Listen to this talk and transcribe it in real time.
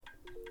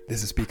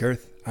This is Speak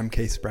Earth. I'm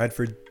Case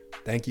Bradford.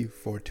 Thank you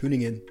for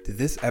tuning in to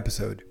this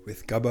episode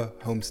with Gubba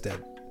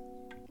Homestead.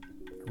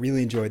 I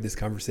really enjoyed this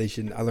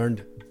conversation. I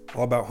learned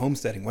all about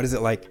homesteading. What is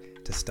it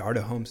like to start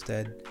a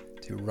homestead,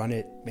 to run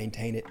it,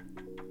 maintain it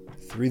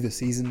through the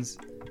seasons?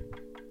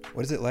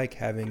 What is it like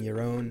having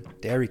your own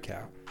dairy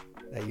cow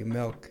that you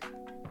milk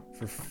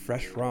for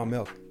fresh raw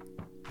milk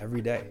every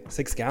day?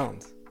 6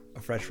 gallons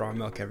of fresh raw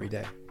milk every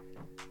day.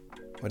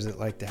 What is it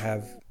like to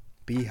have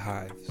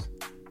beehives,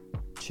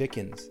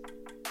 chickens,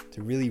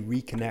 to really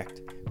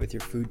reconnect with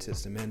your food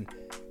system and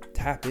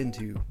tap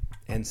into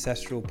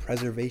ancestral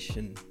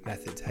preservation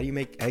methods? How do you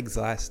make eggs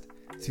last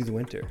through the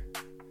winter?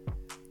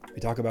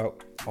 We talk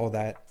about all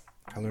that.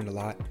 I learned a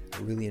lot. I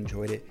really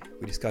enjoyed it.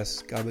 We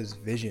discuss Gubba's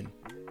vision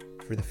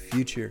for the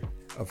future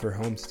of her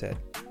homestead,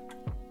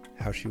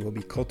 how she will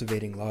be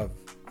cultivating love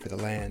for the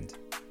land,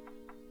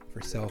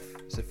 for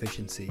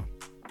self-sufficiency,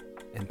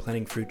 and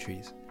planting fruit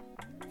trees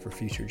for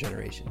future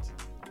generations.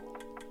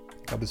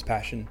 Gubba's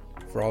passion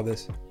for all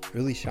this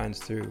really shines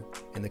through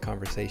in the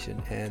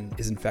conversation and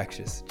is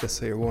infectious. Just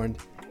so you're warned,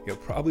 you'll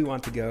probably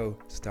want to go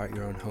start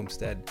your own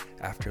homestead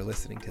after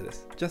listening to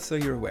this, just so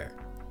you're aware.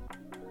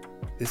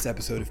 This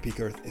episode of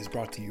Peak Earth is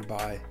brought to you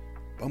by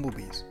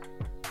bumblebees.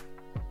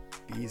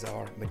 Bees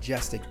are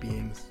majestic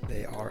beings.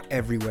 They are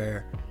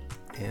everywhere.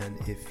 And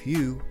if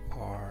you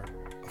are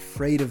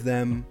afraid of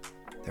them,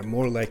 they're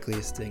more likely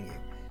to sting you.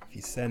 If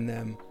you send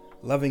them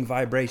loving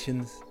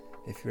vibrations,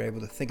 if you're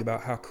able to think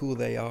about how cool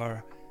they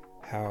are,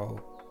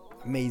 how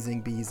amazing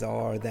bees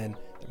are, then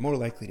they're more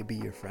likely to be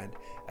your friend.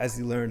 As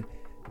you learn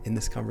in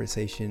this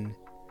conversation,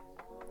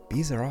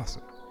 bees are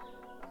awesome.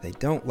 They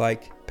don't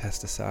like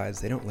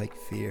pesticides. They don't like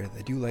fear.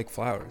 They do like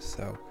flowers.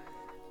 So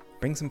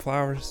bring some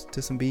flowers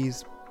to some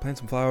bees, plant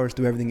some flowers,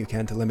 do everything you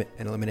can to limit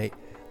and eliminate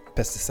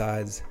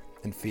pesticides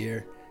and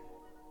fear.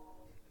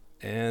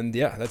 And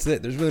yeah, that's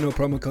it. There's really no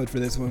promo code for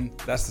this one.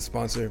 That's the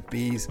sponsor.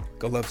 Bees.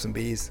 Go love some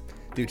bees.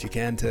 Do what you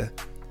can to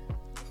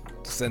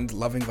send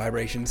loving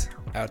vibrations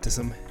out to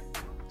some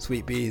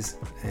sweet bees.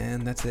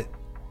 And that's it.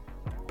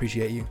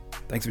 Appreciate you.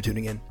 Thanks for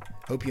tuning in.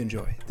 Hope you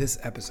enjoy this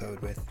episode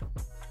with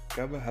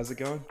Gubba. How's it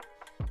going?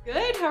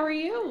 Good. How are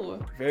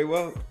you? Very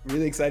well.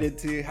 Really excited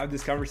to have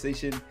this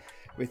conversation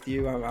with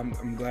you.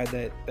 I'm glad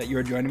that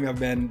you're joining me. I've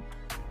been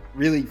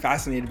really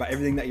fascinated by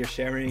everything that you're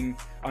sharing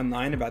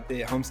online about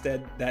the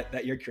homestead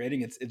that you're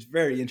creating. It's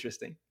very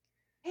interesting.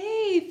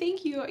 Hey,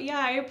 thank you. Yeah,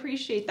 I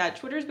appreciate that.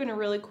 Twitter's been a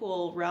really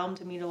cool realm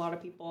to meet a lot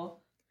of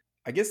people.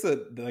 I guess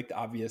the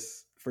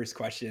obvious first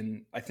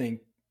question I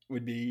think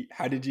would be,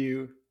 how did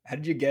you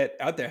get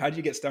out there? How did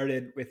you get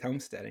started with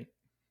homesteading?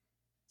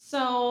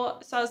 So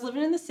I was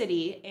living in the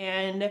city,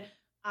 and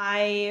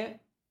the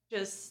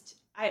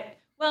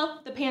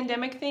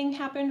pandemic thing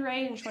happened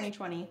right in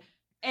 2020.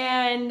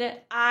 And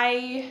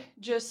I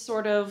just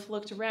sort of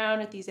looked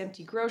around at these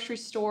empty grocery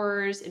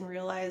stores and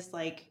realized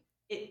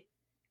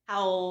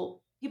how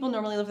people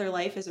normally live their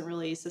life isn't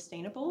really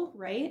sustainable,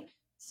 right?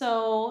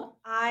 So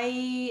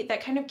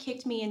that kind of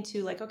kicked me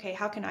into okay,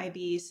 how can I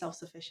be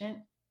self-sufficient?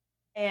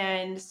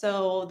 And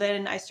so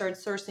then I started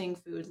sourcing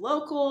food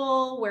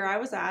local where I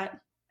was at.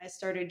 I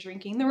started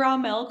drinking the raw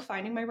milk,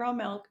 finding my raw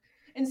milk.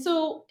 And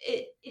so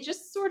it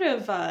just sort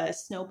of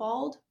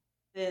snowballed,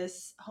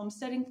 this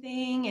homesteading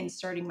thing, and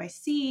starting my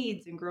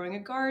seeds and growing a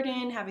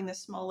garden, having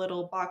this small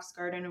little box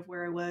garden of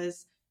where I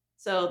was.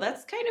 So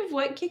that's kind of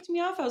what kicked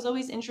me off. I was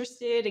always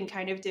interested and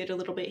kind of did a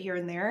little bit here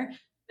and there.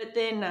 But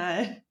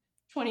then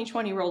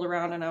 2020 rolled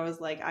around and I was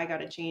like, I got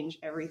to change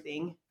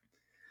everything.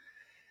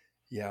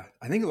 Yeah,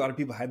 I think a lot of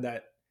people had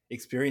that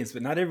experience,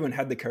 but not everyone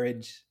had the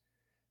courage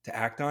to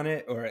act on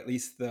it, or at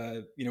least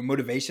the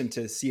motivation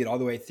to see it all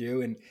the way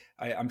through. And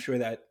I'm sure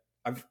that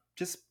I've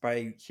just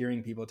by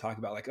hearing people talk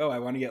about I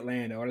want to get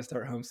land, I want to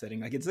start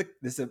homesteading. It's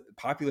this a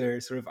popular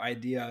sort of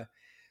idea.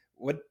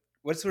 What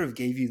sort of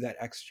gave you that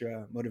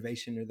extra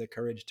motivation or the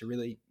courage to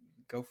really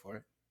go for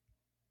it?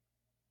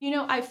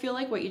 I feel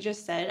like what you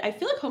just said, I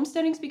feel like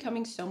homesteading is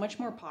becoming so much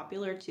more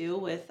popular too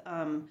with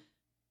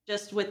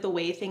just with the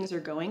way things are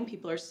going.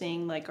 People are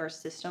saying our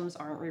systems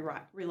aren't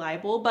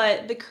reliable,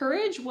 but the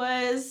courage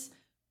was,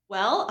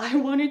 I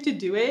wanted to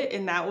do it.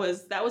 And that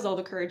was all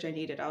the courage I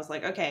needed. I was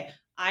like, okay,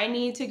 I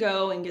need to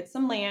go and get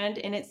some land.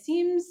 And it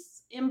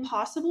seems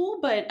impossible,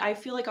 but I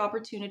feel like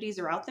opportunities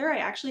are out there. I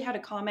actually had a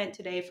comment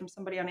today from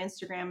somebody on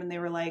Instagram, and they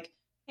were like,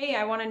 hey,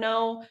 I want to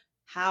know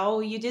how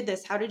you did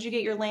this. How did you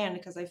get your land?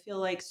 Because I feel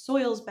like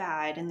soil's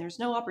bad and there's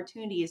no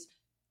opportunities.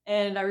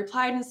 And I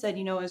replied and said,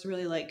 it was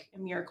really a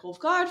miracle of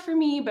God for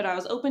me, but I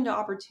was open to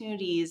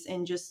opportunities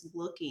and just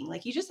looking.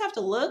 You just have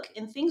to look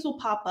and things will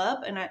pop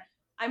up. And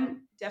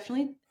I'm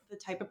definitely the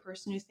type of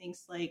person who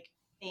thinks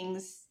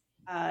things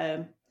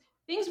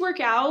work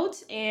out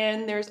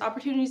and there's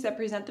opportunities that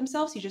present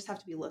themselves. You just have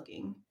to be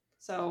looking.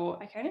 So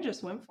I kind of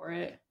just went for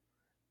it.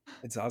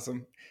 It's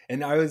awesome.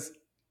 And I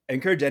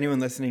encourage anyone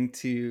listening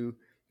to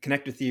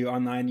connect with you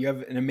online. You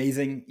have an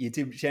amazing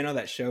YouTube channel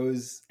that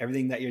shows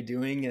everything that you're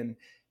doing. And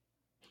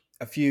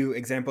a few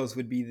examples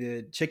would be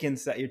the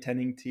chickens that you're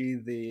tending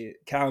to, the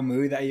cow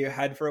moo that you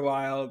had for a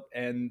while,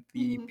 and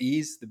the Mhm.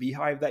 bees, the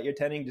beehive that you're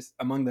tending. Just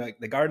among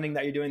the gardening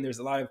that you're doing, there's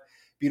a lot of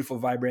beautiful,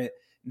 vibrant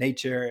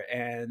nature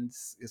and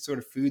sort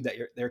of food that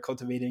they're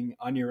cultivating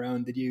on your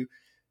own. Did you?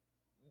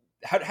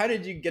 How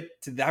did you get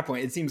to that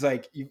point? It seems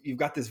like you've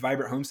got this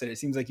vibrant homestead. It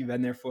seems like you've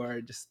been there for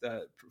just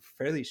a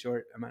fairly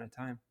short amount of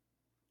time.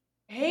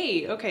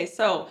 Hey, okay,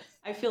 so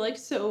I feel like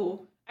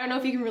I don't know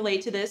if you can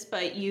relate to this,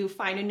 but you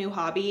find a new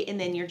hobby and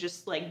then you're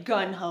just like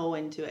gun ho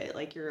into it.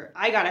 Like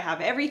I gotta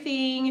have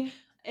everything.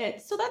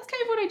 And so that's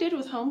kind of what I did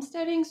with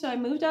homesteading. So I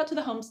moved out to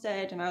the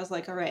homestead and I was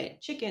like, all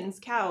right, chickens,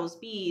 cows,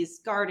 bees,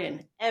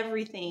 garden,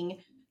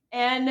 everything.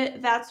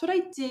 And that's what I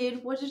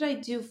did. What did I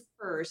do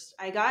first?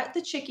 I got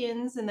the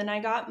chickens and then I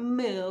got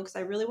moo because I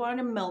really wanted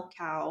a milk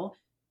cow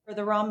for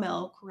the raw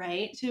milk,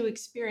 right? To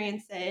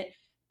experience it.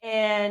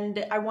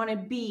 And I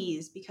wanted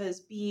bees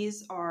because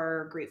bees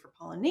are great for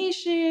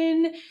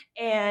pollination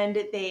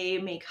and they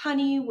make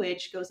honey,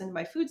 which goes into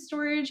my food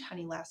storage.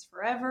 Honey lasts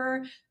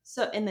forever.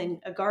 So, and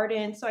then a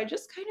garden. So I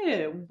just kind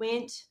of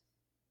went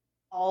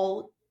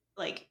all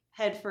like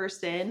head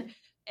first in.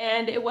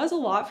 And it was a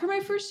lot for my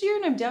first year.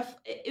 And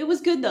it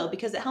was good though,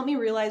 because it helped me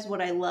realize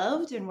what I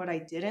loved and what I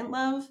didn't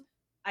love.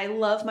 I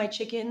love my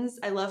chickens.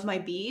 I love my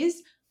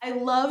bees. I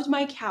loved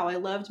my cow. I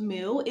loved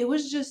moo. It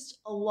was just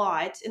a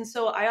lot. And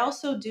so I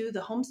also do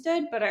the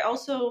homestead, but I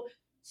also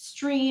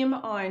stream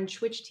on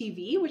Twitch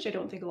TV, which I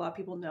don't think a lot of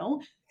people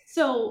know.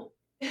 So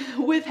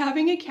with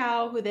having a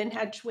cow who then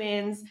had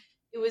twins,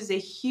 it was a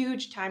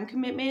huge time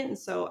commitment. And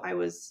so I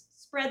was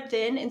spread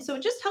thin. And so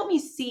it just helped me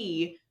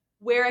see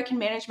where I can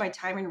manage my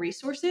time and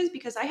resources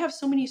because I have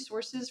so many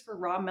sources for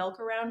raw milk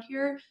around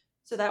here.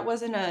 So that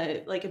wasn't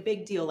a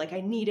big deal. Like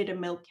I needed a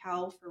milk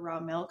cow for raw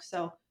milk.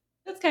 So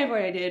that's kind of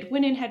what I did.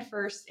 Went in head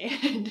first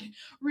and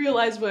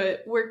realized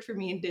what worked for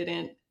me and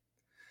didn't.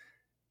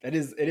 It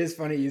is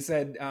funny. You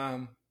said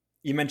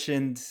you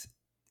mentioned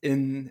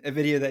in a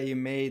video that you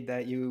made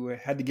that you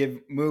had to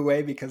give moo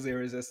away because there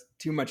was just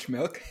too much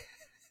milk.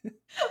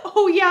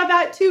 Oh yeah,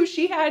 that too.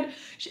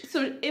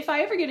 So if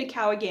I ever get a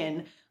cow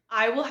again,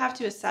 I will have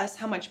to assess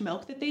how much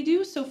milk that they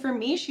do. So for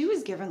me, she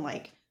was given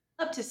like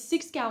up to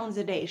 6 gallons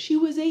a day. She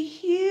was a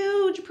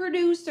huge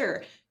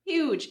producer,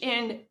 huge,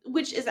 and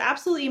which is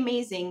absolutely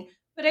amazing.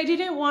 But I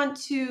didn't want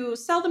to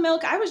sell the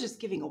milk. I was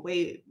just giving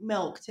away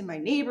milk to my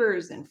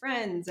neighbors and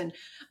friends, and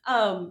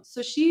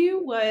so she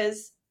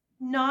was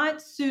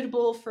not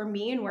suitable for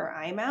me and where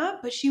I'm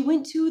at. But she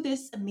went to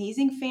this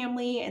amazing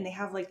family, and they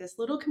have like this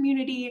little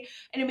community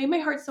and it made my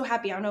heart so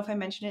happy. I don't know if I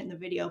mentioned it in the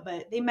video,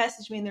 but they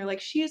messaged me and they're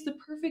like, she is the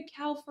perfect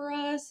cow for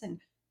us. And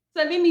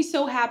so that made me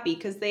so happy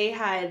because they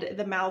had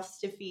the mouths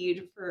to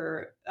feed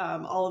for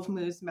all of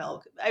Moo's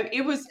milk.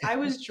 I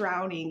was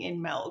drowning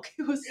in milk.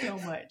 It was so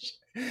much.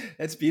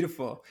 That's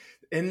beautiful,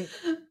 and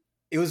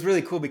it was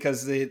really cool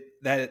because there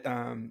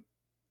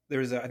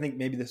was I think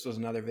maybe this was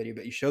another video,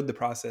 but you showed the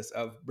process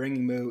of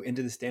bringing moo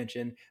into the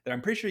stanchion that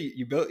I'm pretty sure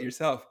you built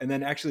yourself, and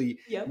then actually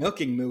Yep.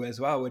 milking moo as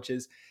well. Which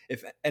is,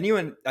 if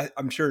anyone,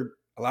 I'm sure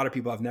a lot of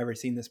people have never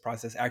seen this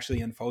process actually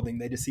unfolding.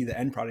 They just see the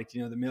end product,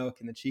 the milk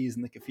and the cheese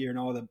and the kefir and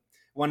all the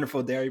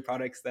wonderful dairy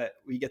products that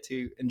we get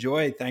to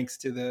enjoy thanks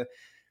to the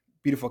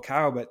beautiful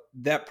cow. But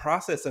that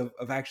process of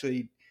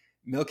actually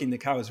milking the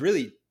cow is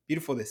really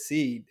beautiful to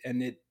see,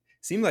 and it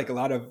seemed like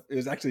it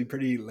was actually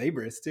pretty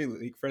laborious too,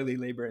 like fairly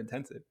labor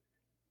intensive.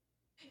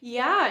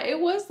 Yeah, it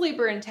was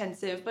labor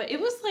intensive, but it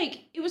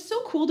was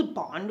so cool to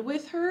bond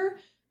with her.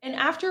 And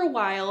after a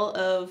while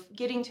of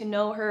getting to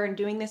know her and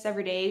doing this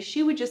every day,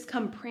 she would just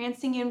come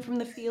prancing in from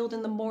the field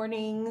in the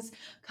mornings,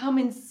 come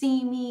and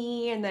see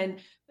me.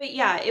 But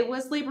yeah, it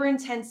was labor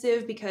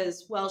intensive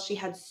because, well, she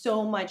had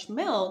so much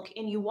milk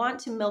and you want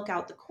to milk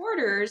out the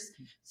quarters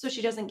so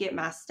she doesn't get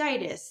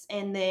mastitis.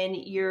 And then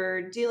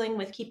you're dealing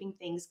with keeping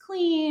things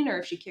clean or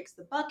if she kicks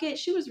the bucket.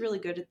 She was really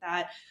good at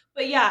that.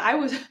 But yeah,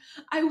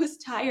 I was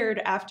tired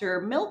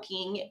after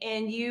milking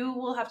and you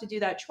will have to do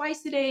that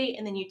twice a day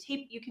and then you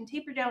can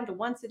taper down to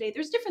once a day.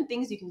 There's different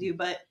things you can do,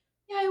 but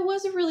yeah, it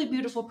was a really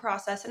beautiful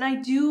process and I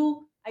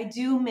do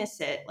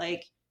miss it.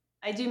 Like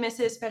I do miss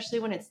it especially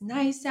when it's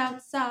nice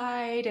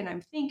outside and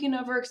I'm thinking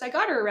of her cuz I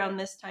got her around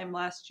this time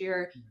last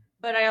year,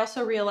 but I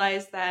also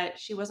realized that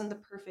she wasn't the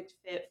perfect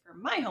fit for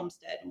my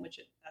homestead,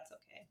 that's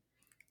okay.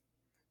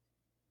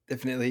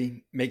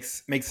 Definitely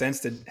makes sense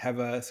to have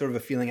a sort of a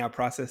feeling out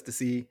process to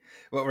see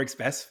what works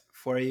best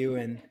for you.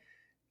 And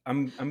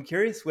I'm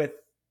curious with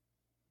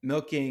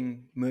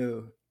milking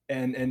moo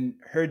and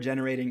her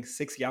generating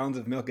 6 gallons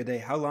of milk a day.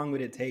 How long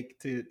would it take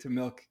to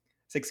milk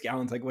 6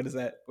 gallons? Like what does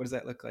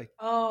that look like?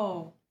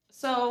 Oh,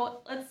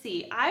 so let's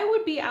see. I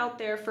would be out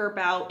there for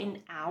about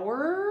an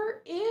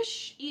hour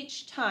ish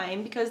each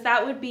time because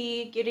that would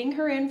be getting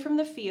her in from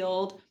the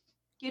field,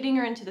 getting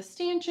her into the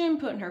stanchion,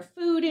 putting her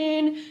food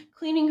in,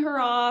 cleaning her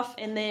off,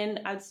 and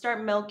then I'd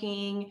start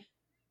milking.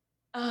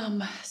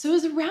 So it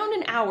was around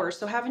an hour.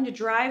 So having to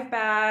drive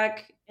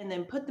back and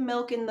then put the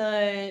milk in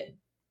the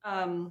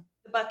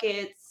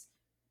buckets,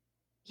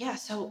 yeah,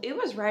 so it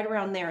was right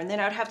around there, and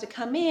then I'd have to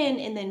come in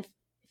and then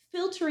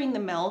filtering the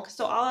milk.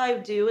 So all I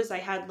would do is I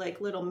had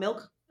like little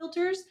milk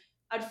filters.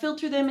 I'd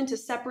filter them into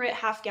separate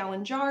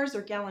half-gallon jars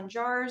or gallon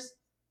jars.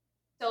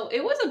 So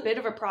it was a bit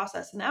of a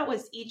process, and that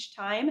was each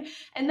time.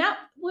 And that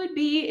would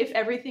be if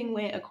everything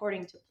went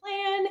according to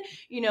plan,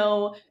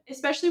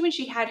 especially when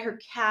she had her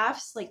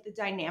calves, like the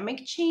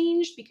dynamic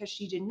changed because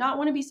she did not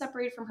want to be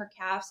separated from her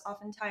calves.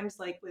 Oftentimes,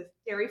 like with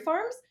dairy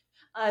farms,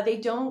 they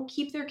don't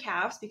keep their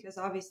calves because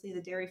obviously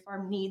the dairy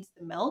farm needs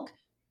the milk.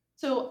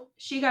 So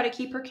she got to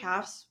keep her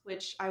calves,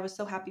 which I was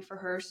so happy for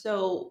her.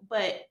 So,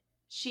 but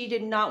she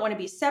did not want to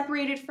be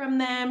separated from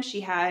them.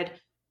 She had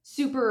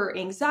super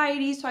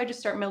anxiety. So I just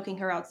start milking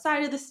her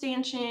outside of the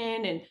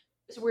stanchion and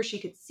where she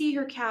could see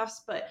her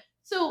calves. But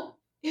so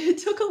it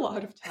took a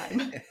lot of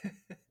time.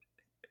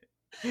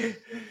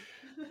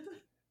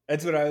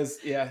 That's what I was.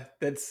 Yeah,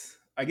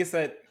 I guess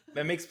that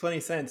makes plenty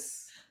of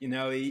sense.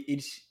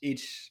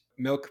 Each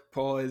milk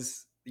pull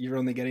is you're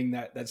only getting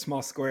that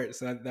small squirt,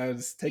 so that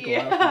would take a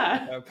while for it to Yeah.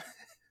 pick up.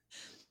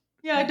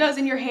 Yeah, it does.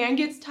 And your hand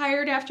gets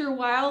tired after a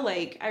while.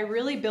 Like I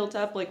really built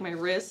up like my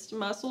wrist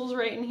muscles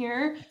right in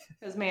here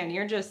because man,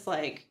 you're just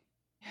like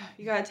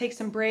you gotta take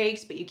some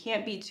breaks, but you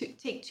can't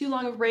take too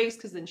long of breaks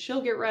because then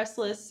she'll get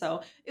restless.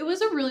 So it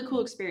was a really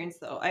cool experience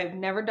though. I've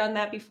never done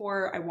that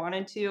before. I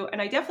wanted to,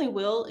 and I definitely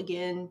will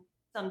again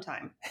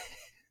sometime.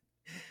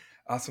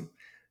 Awesome,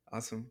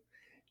 awesome.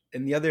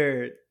 And the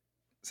other,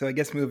 so I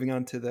guess moving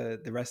on to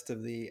the rest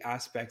of the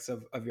aspects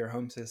of your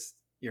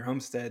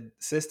homestead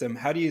system,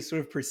 how do you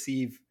sort of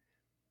perceive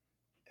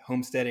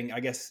homesteading?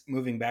 I guess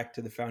moving back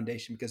to the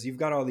foundation, because you've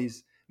got all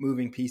these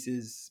moving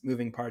pieces,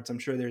 moving parts. I'm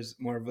sure there's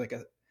more of like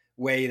a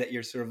way that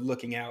you're sort of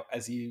looking out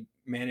as you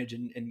manage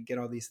and get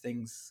all these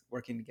things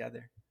working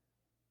together.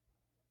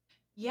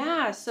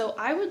 Yeah, so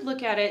I would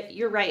look at it,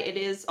 you're right, it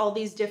is all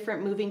these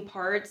different moving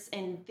parts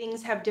and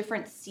things have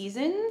different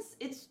seasons.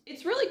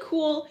 It's really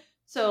cool.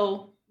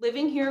 So,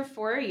 living here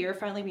for a year,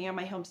 finally being on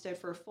my homestead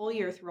for a full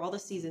year through all the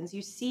seasons,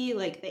 you see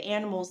like the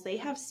animals, they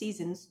have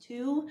seasons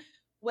too.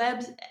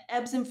 Webs,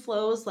 ebbs and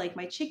flows, like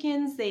my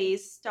chickens, they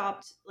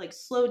stopped like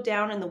slowed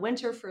down in the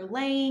winter for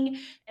laying,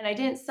 and I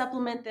didn't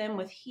supplement them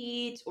with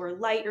heat or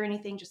light or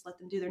anything, just let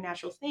them do their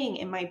natural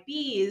thing. And my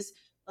bees,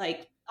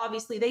 like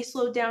obviously they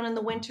slowed down in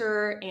the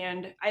winter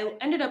and I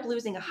ended up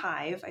losing a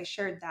hive. I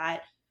shared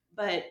that.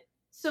 But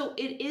so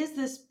it is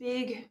this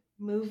big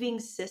moving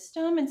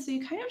system. And so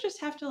you kind of just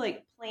have to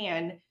like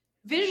plan,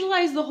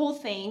 visualize the whole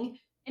thing.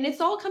 And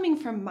it's all coming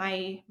from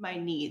my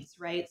needs,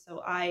 right?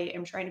 So I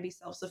am trying to be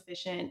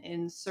self-sufficient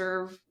and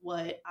serve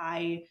what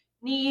I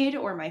need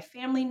or my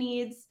family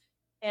needs.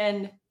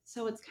 And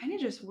so it's kind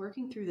of just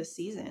working through the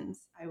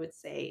seasons, I would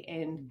say,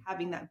 and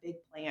having that big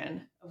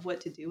plan of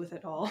what to do with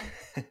it all.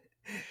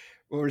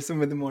 What were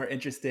some of the more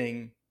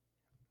interesting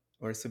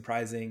or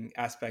surprising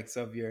aspects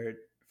of your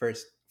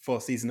first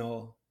full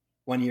seasonal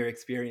 1 year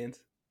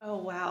experience? Oh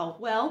wow.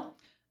 Well,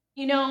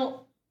 you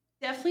know,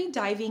 definitely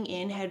diving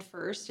in head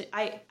first.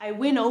 I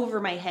went over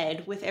my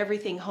head with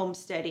everything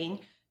homesteading,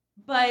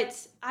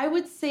 but I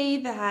would say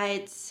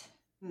that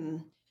hmm,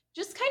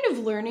 just kind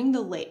of learning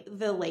the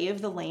lay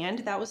of the land,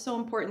 that was so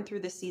important through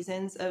the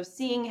seasons of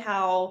seeing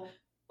how,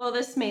 well,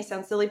 this may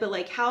sound silly, but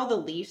like how the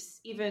leaves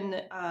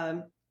even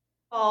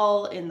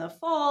fall in the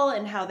fall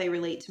and how they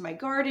relate to my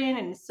garden,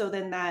 and so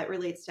then that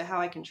relates to how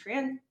I can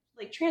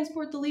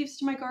transport the leaves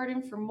to my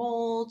garden for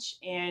mulch,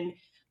 and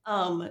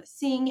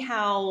seeing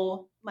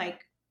how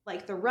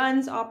like the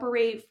runs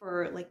operate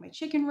for like my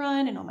chicken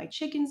run and all my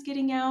chickens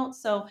getting out.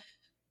 So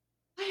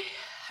I,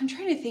 I'm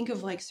trying to think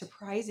of like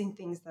surprising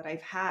things that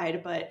I've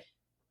had, but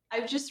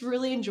I've just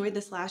really enjoyed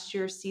this last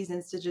year's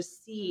seasons to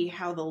just see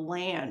how the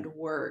land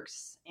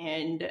works,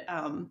 and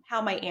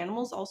how my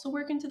animals also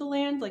work into the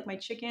land. Like my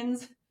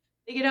chickens,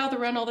 they get out the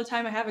run all the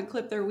time. I haven't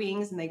clipped their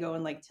wings and they go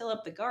and like till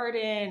up the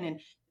garden, and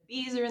the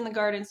bees are in the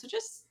garden. So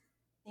just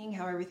seeing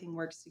how everything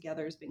works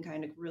together has been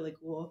kind of really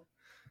cool.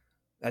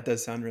 That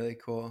does sound really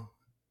cool.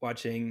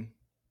 Watching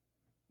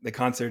the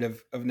concert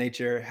of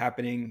nature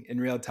happening in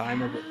real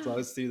time as it Yeah.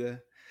 flows through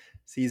the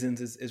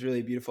seasons is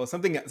really beautiful.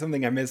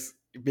 Something I miss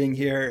being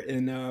here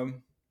in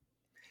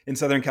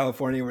Southern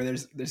California, where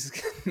there's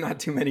not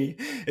too many.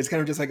 It's kind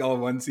of just like all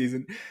one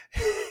season.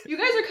 You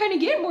guys are kind of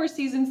getting more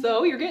seasons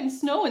though. You're getting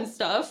snow and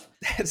stuff.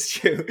 That's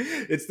true.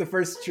 It's the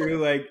first true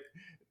like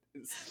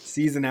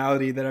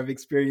seasonality that I've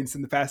experienced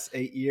in the past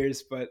 8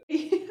 years. But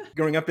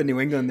growing up in New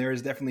England, there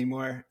was definitely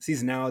more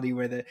seasonality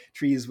where the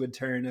trees would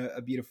turn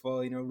a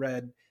beautiful,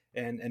 red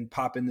and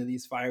pop into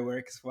these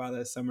fireworks, while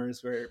the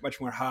summers were much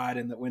more hot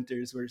and the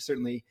winters were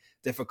certainly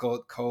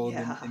difficult, cold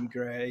Yeah. and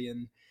gray.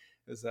 And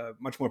it was a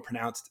much more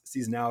pronounced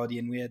seasonality.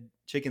 And we had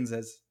chickens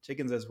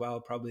as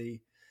well,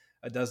 probably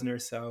a dozen or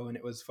so. And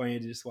it was funny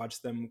to just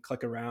watch them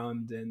click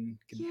around and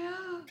could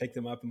Yeah. pick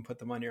them up and put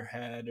them on your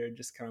head or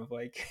just kind of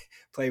like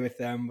play with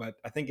them. But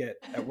I think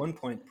at one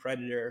point,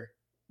 Predator,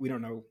 we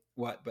don't know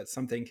what, but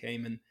something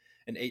came and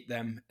ate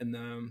them. And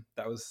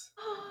that was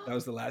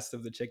the last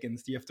of the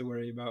chickens. Do you have to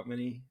worry about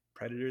many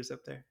predators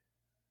up there?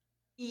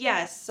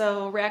 Yes,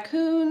 so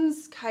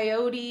raccoons,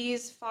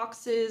 coyotes,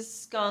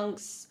 foxes,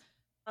 skunks.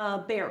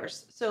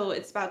 Bears. So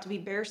it's about to be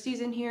bear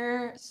season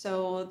here.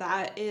 So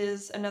that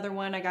is another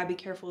one. I gotta be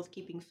careful with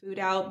keeping food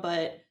out.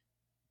 But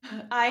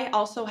I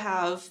also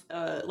have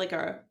like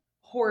a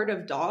horde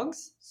of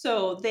dogs.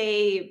 So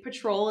they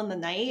patrol in the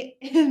night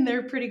and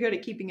they're pretty good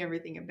at keeping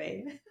everything at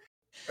bay.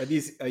 Are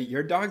these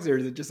your dogs, or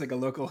is it just like a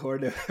local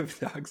horde of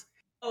dogs?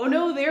 Oh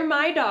no, they're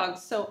my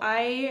dogs. So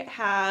I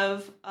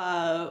have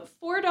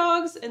four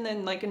dogs and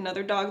then like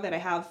another dog that I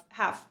have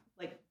half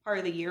like part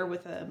of the year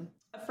with a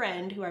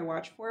friend who I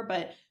watch for.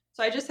 But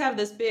so I just have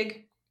this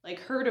big like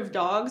herd of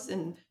dogs.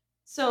 And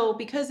so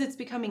because it's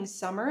becoming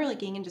summer, like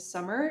getting into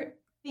summer,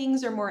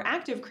 things are more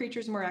active,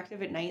 creatures more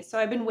active at night. So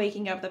I've been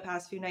waking up the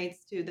past few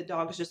nights to the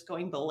dogs just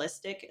going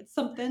ballistic at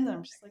something. And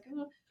I'm just like,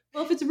 oh,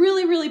 well, if it's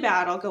really, really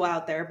bad, I'll go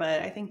out there,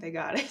 but I think they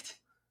got it.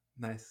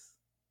 Nice.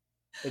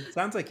 It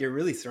sounds like you're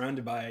really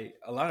surrounded by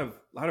a lot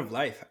of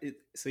life.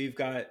 So you've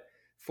got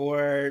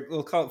four,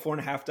 we'll call it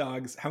 4.5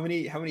 dogs. How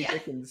many Yeah.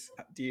 chickens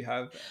do you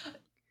have?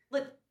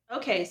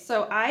 Okay,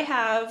 so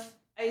I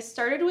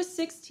started with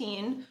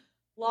 16,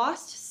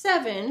 lost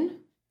 7,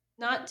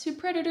 not to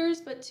predators,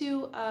 but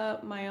to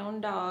my own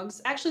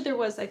dogs. Actually, there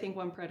was, I think,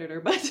 one predator,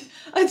 but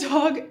a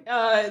dog.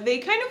 They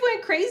kind of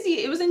went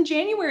crazy. It was in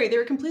January. They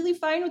were completely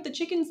fine with the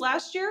chickens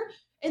last year.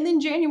 And then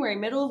January,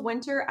 middle of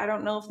winter, I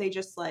don't know if they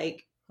just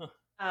like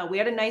Huh. we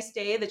had a nice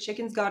day. The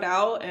chickens got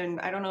out, and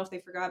I don't know if they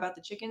forgot about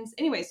the chickens.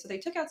 Anyway, so they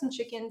took out some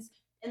chickens,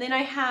 and then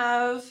I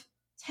have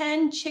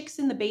 10 chicks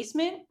in the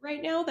basement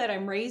right now that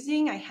I'm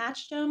raising. I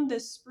hatched them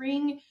this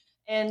spring.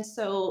 And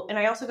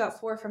I also got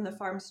 4 from the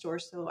farm store.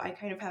 So I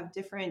kind of have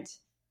different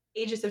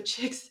ages of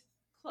chicks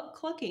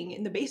clucking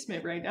in the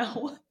basement right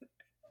now.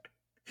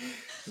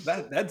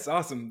 So that's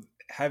awesome.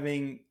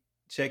 Having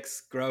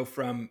chicks grow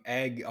from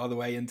egg all the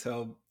way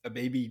until a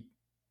baby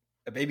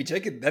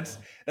chicken. That's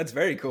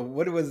very cool.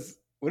 What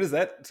has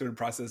that sort of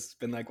process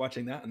been like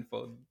watching that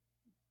unfold?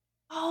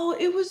 Oh,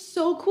 it was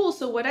so cool.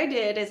 So what I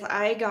did is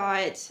I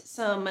got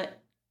some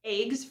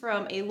eggs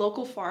from a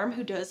local farm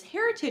who does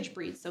heritage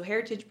breeds. So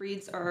heritage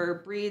breeds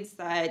are breeds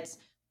that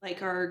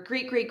like our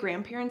great great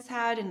grandparents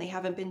had and they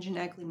haven't been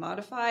genetically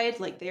modified.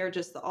 Like they are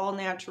just the all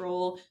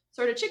natural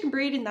sort of chicken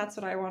breed and that's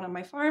what I want on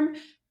my farm.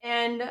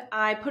 And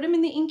I put them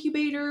in the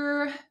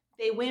incubator.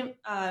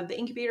 The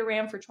incubator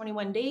ran for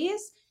 21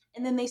 days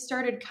and then they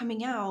started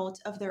coming out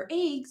of their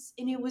eggs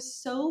and it was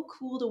so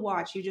cool to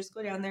watch. You just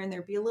go down there and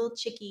there'd be a little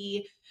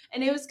chickie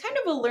and it was kind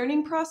of a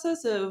learning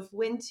process of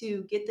when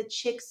to get the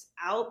chicks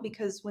out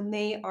because when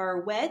they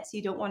are wet,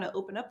 you don't want to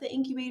open up the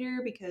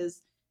incubator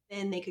because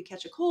then they could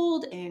catch a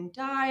cold and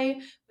die.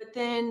 But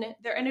then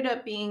there ended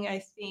up being, I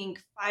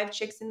think, 5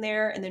 chicks in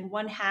there and then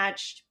one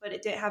hatched, but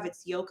it didn't have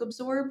its yolk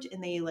absorbed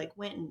and they like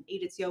went and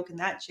ate its yolk and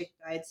that chick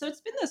died. So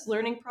it's been this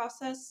learning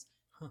process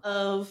Huh.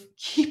 of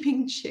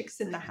keeping chicks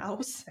in the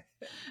house.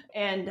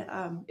 And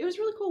it was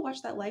really cool to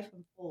watch that life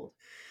unfold.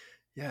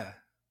 Yeah,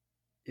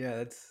 yeah,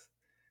 that's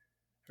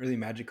a really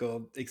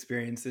magical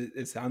experience.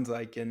 It sounds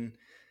like, and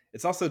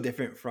it's also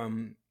different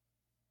from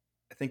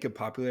I think a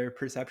popular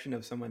perception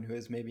of someone who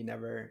has maybe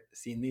never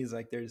seen these.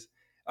 Like there's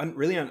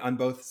really on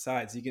both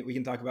sides. We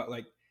can talk about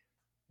like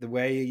the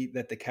way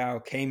that the cow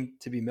came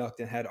to be milked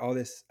and had all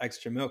this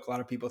extra milk. A lot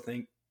of people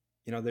think,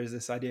 there's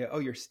this idea, oh,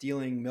 you're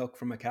stealing milk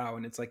from a cow,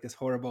 and it's like this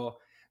horrible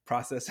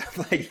process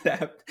of like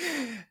that.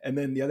 And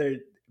then the other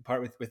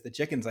part with the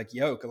chickens, like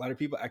yolk, a lot of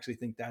people actually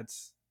think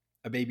that's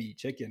a baby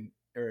chicken,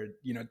 or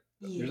there's,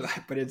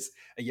 Yeah. but it's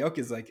a yolk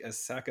is like a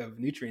sack of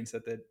nutrients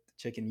that the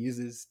chicken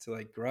uses to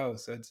like grow.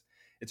 So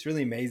it's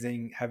really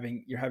amazing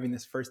you're having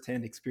this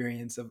firsthand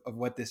experience of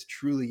what this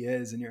truly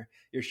is, and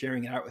you're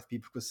sharing it out with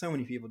people, because so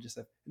many people just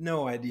have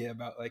no idea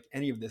about like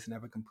any of this and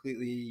have a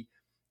completely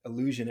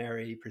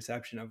illusionary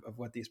perception of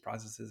what these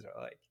processes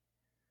are like.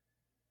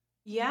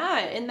 Yeah,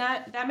 and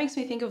that makes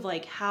me think of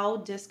like how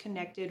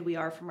disconnected we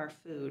are from our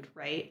food,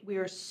 right? We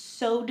are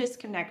so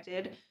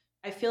disconnected.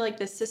 I feel like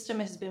the system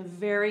has been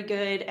very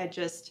good at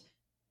just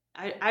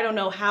I don't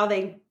know how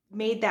they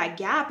made that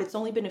gap. It's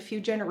only been a few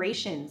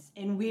generations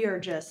and we are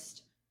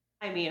just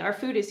I mean, our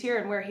food is here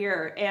and we're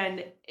here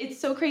and it's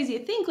so crazy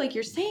to think like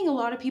you're saying a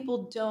lot of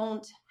people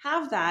don't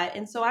have that.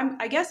 And so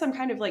I guess I'm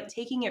kind of like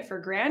taking it for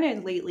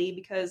granted lately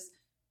because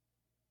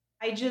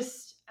I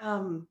just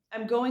I'm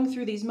going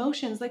through these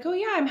motions like, oh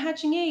yeah, I'm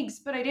hatching eggs,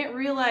 but I didn't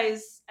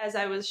realize as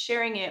I was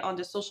sharing it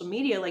onto social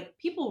media, like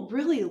people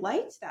really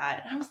liked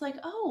that. And I was like,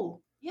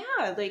 oh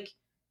yeah, like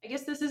I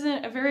guess this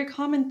isn't a very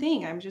common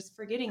thing. I'm just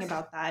forgetting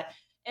about that.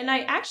 And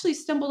I actually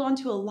stumbled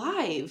onto a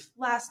live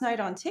last night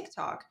on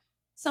TikTok.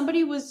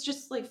 Somebody was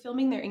just like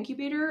filming their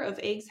incubator of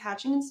eggs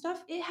hatching and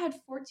stuff. It had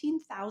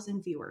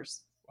 14,000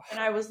 viewers. And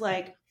I was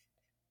like,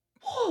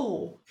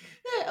 oh,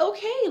 yeah,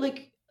 okay,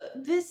 like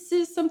this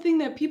is something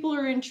that people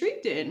are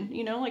intrigued in,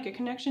 like a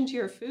connection to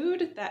your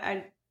food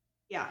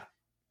yeah,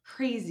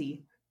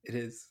 crazy.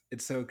 It's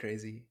so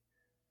crazy.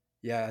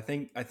 Yeah, I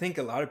think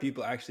a lot of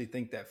people actually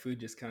think that food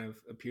just kind of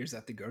appears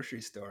at the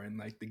grocery store, and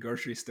like the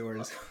grocery store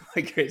is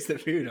like creates the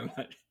food. I'm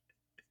not.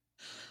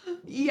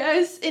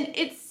 Yes, and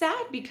it's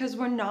sad because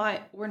we're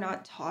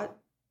not taught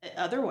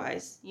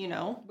otherwise,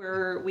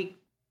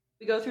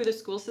 we go through the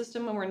school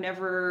system and we're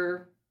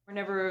never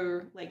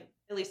like,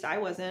 at least I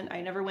wasn't.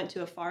 I never went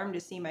to a farm to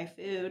see my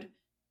food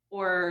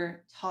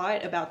or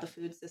taught about the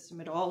food system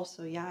at all.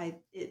 So yeah,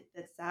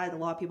 that's sad. A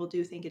lot of people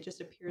do think it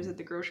just appears at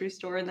the grocery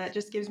store, and that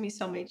just gives me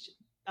so much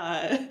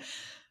uh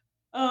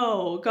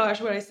oh gosh,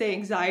 what I say,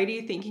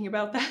 anxiety thinking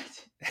about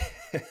that.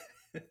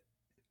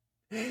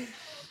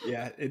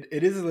 Yeah,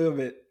 it is a little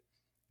bit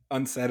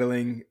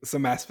unsettling,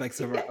 some aspects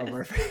of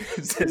our Yes,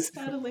 food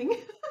system. unsettling.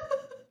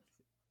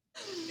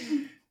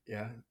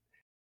 Yeah,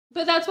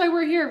 But that's why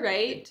we're here,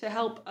 right? To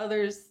help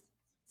others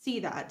see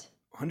that.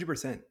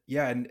 100%.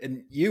 Yeah,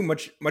 and you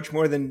much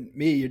more than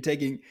me. You're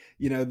taking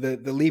the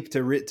leap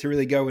to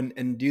really go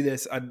and do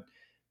this. I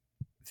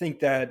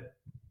think that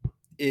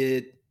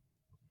it.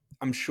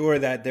 I'm sure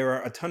that there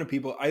are a ton of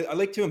people. I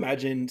like to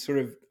imagine sort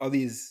of all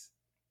these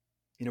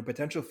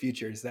potential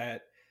futures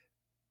that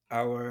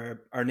our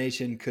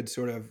nation could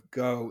sort of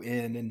go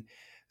in, and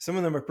some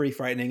of them are pretty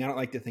frightening. I don't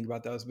like to think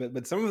about those,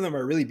 but some of them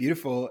are really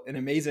beautiful and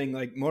amazing.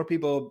 Like more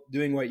people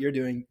doing what you're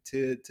doing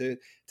to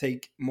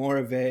take more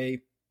of a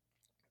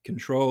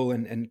control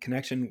and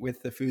connection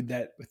with the food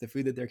that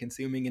they're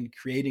consuming, and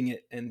creating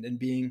it and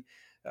being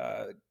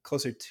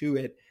closer to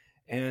it.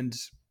 And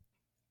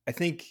I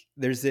think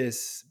there's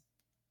this,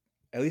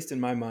 at least in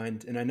my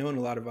mind, and I know in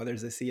a lot of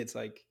others, I see it's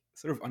like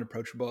sort of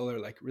unapproachable or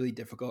like really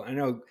difficult. I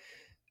know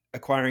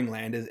acquiring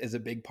land is a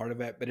big part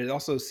of it, but it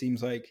also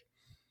seems like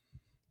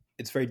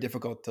it's very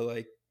difficult to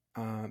like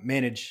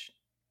manage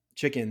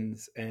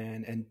chickens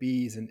and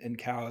bees and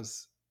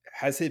cows.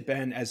 Has it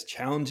been as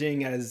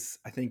challenging as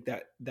I think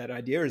that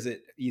idea, or is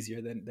it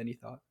easier than you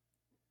thought?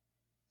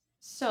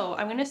 So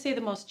I'm gonna say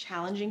the most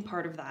challenging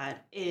part of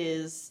that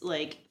is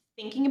like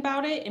thinking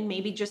about it and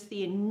maybe just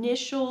the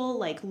initial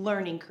like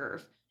learning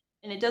curve.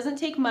 And it doesn't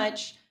take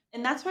much.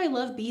 And that's why I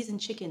love bees and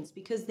chickens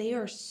because they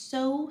are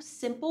so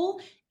simple.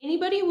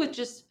 Anybody with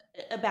just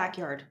a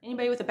backyard,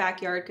 anybody with a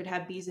backyard could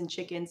have bees and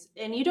chickens.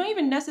 And you don't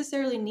even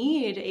necessarily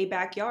need a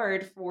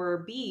backyard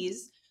for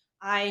bees.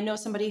 I know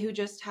somebody who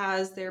just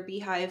has their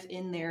beehive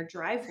in their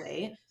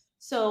driveway.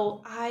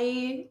 So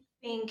I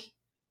think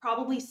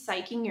probably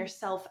psyching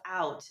yourself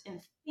out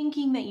and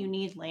thinking that you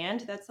need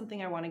land. That's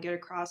something I want to get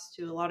across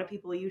to a lot of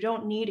people. You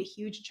don't need a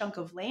huge chunk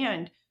of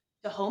land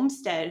to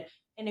homestead.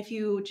 And if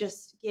you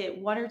just get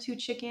one or two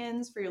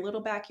chickens for your little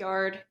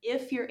backyard,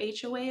 if your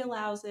HOA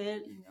allows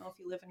it, if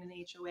you live in an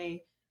HOA,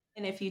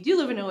 and if you do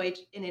live in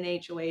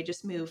an HOA,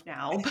 just move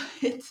now.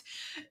 But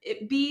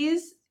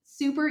bees,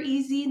 super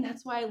easy, and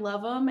that's why I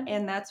love them.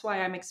 And that's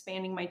why I'm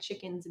expanding my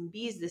chickens and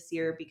bees this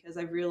year because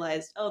I've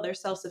realized, oh, they're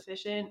self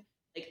sufficient,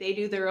 like they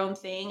do their own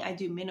thing. I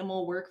do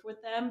minimal work with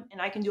them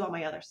and I can do all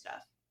my other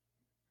stuff.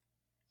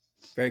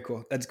 Very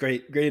cool. That's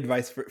great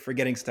advice for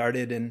getting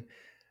started. And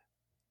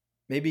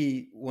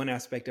maybe one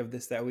aspect of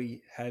this that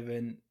we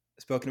haven't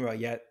spoken about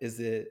yet is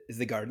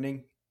the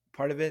gardening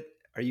part of it.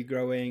 Are you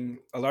growing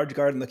a large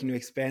garden, looking to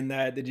expand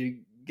that? Did you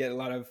get a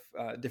lot of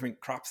different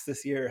crops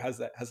this year? How's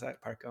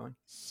that part going?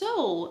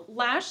 So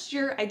last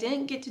year, I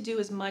didn't get to do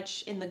as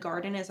much in the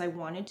garden as I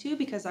wanted to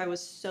because I was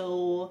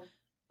so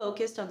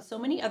focused on so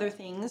many other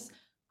things.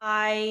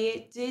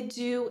 I did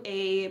do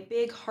a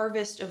big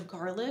harvest of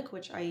garlic,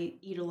 which I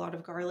eat a lot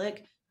of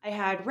garlic. I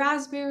had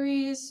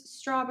raspberries,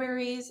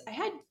 strawberries. I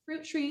had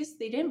fruit trees.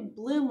 They didn't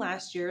bloom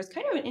last year. It's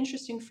kind of an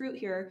interesting fruit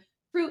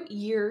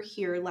year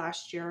here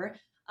last year.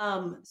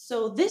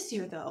 So this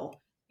year though,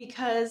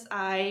 because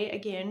I,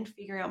 again,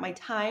 figuring out my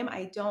time,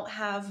 I don't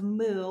have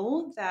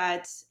moo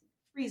that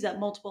frees up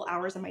multiple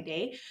hours of my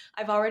day.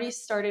 I've already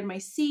started my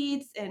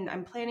seeds and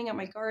I'm planting out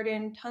my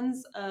garden,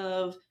 tons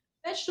of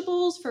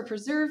vegetables for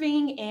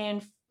preserving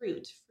and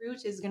fruit.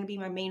 Fruit is going to be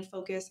my main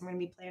focus. I'm going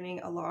to be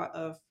planting a lot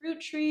of fruit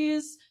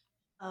trees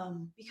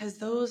because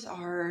those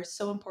are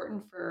so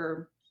important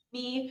for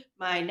me,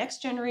 my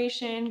next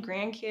generation,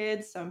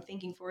 grandkids. So I'm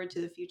thinking forward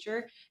to the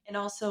future, and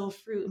also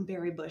fruit and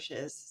berry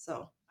bushes.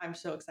 So I'm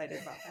so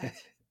excited about that.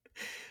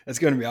 That's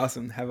going to be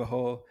awesome. Have a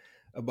whole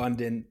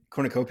abundant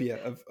cornucopia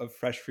of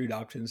fresh fruit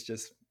options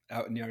just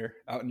out in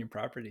your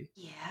property.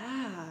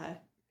 Yeah.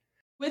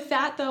 With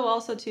that though,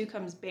 also too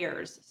comes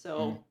bears. Mm.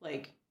 So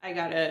like I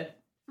got a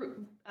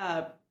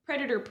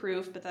predator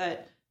proof, but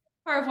that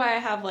part of why I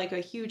have like a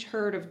huge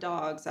herd of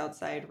dogs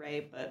outside,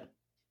 right? But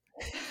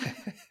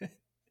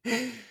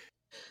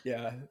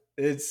Yeah,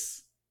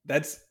 that's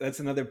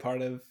another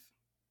part of,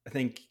 I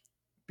think,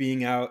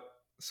 being out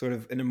sort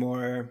of in a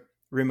more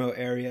remote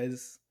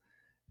areas,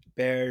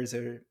 bears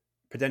or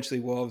potentially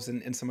wolves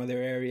in some other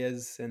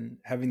areas, and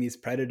having these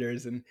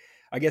predators. And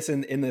I guess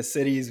in the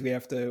cities we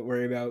have to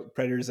worry about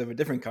predators of a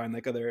different kind,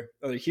 like other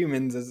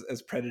humans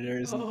as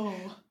predators. oh,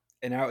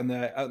 And out in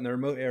the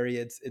remote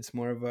area, it's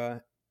more of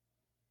a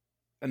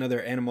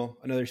another animal,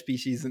 another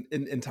species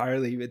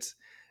entirely.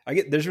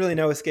 There's really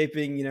no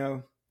escaping,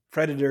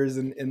 predators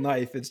in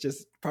life. It's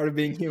just part of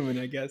being human,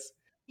 I guess.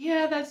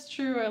 yeah, that's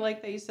true. I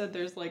like that you said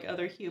there's like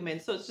other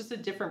humans, so it's just a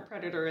different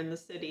predator in the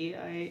city.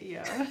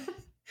 Yeah.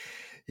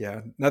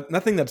 Yeah,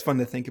 nothing that's fun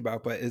to think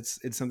about, but it's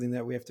something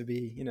that we have to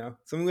be,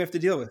 something we have to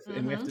deal with,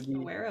 and we have to be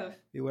Aware of.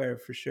 be aware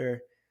of for sure.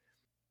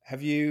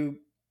 Have you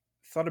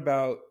thought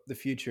about the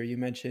future? You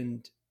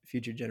mentioned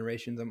future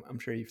generations. I'm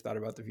sure you've thought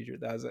about the future.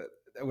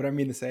 What I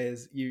mean to say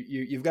is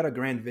you've got a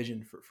grand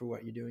vision for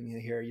what you're doing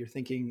here. You're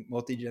thinking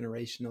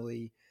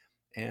multi-generationally,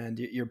 and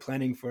you're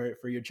planning for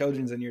your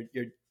children's and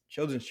your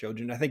children's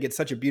children. I think it's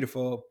such a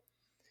beautiful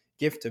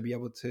gift to be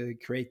able to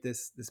create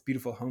this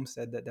beautiful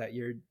homestead that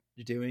you're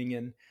doing.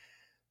 And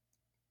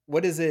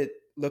what does it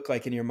look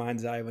like in your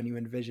mind's eye when you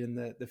envision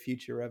the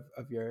future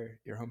of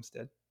your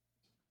homestead?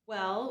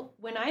 Well,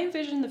 when I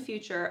envision the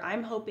future,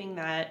 I'm hoping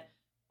that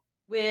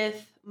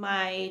with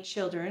my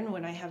children,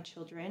 when I have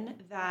children,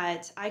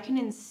 that I can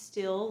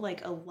instill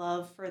like a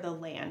love for the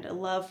land, a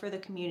love for the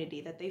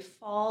community, that they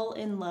fall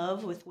in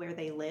love with where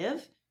they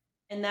live.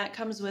 And that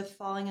comes with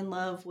falling in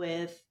love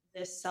with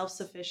this self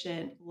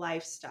sufficient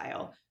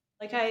lifestyle.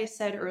 Like I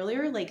said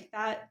earlier, like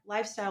that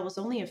lifestyle was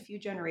only a few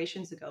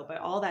generations ago, but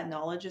all that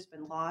knowledge has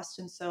been lost.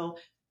 And so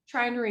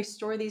trying to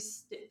restore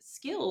these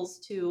skills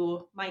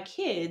to my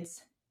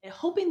kids and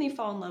hoping they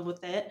fall in love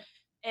with it,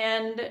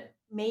 and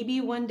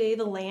maybe one day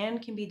the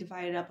land can be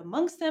divided up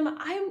amongst them.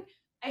 I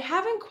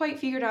haven't quite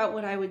figured out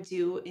what I would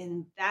do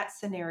in that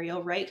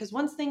scenario, right? Because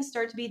once things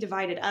start to be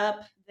divided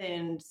up,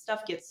 then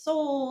stuff gets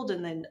sold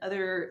and then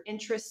other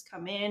interests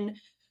come in.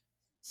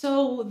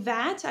 So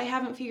that I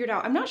haven't figured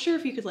out. I'm not sure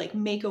if you could like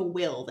make a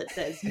will that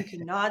says you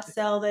cannot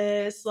sell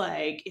this,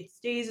 like it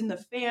stays in the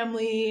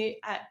family.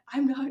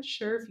 I'm not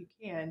sure if you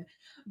can.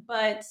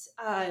 But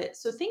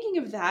so thinking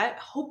of that,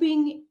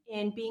 hoping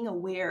and being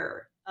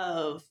aware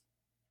of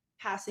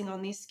passing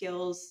on these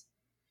skills,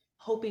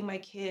 hoping my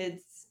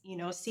kids,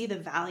 see the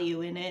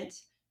value in it,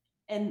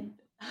 and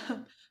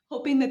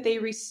hoping that they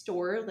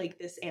restore like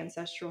this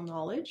ancestral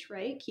knowledge,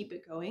 right? Keep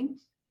it going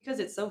because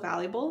it's so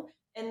valuable.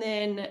 And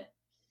then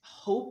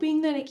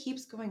hoping that it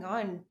keeps going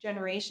on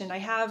generation. I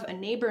have a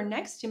neighbor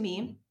next to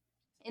me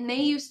and they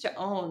used to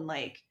own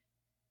like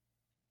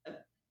a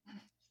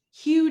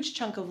huge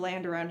chunk of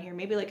land around here,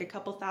 maybe like a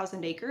couple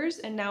thousand acres,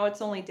 and now it's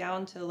only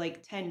down to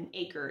like 10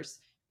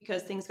 acres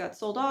because things got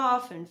sold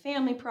off and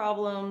family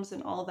problems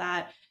and all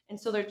that. And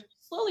so they're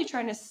slowly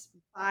trying to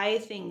buy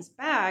things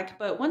back,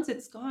 but once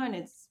it's gone,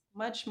 it's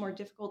much more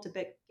difficult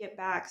to get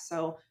back.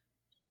 So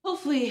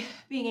hopefully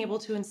being able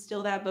to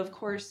instill that, but of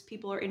course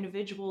people are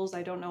individuals.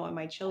 I don't know what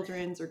my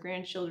children's or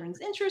grandchildren's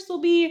interests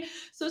will be,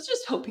 so it's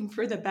just hoping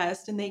for the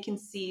best and they can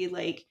see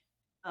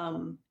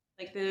um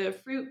like the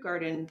fruit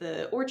garden,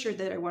 the orchard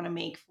that I want to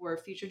make for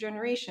future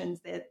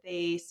generations, that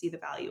they see the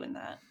value in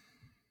that.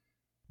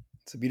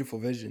 It's a beautiful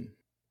vision.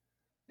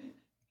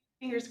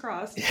 Fingers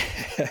crossed.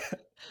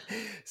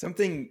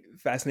 Something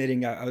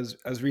fascinating. I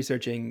was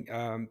researching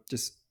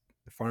just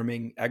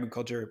farming,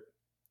 agriculture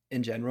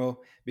in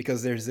general,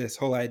 because there's this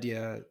whole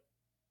idea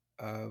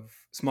of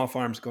small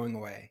farms going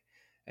away,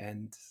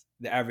 and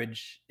the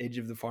average age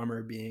of the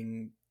farmer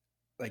being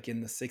like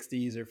in the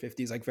 60s or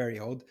 50s, like very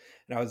old.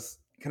 And I was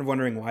kind of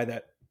wondering why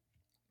that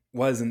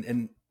was.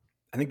 And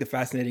I think the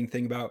fascinating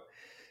thing about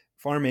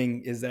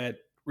farming is that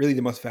really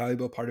the most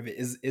valuable part of it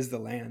is the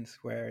land,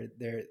 where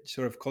they're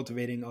sort of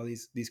cultivating all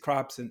these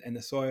crops and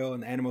the soil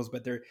and the animals,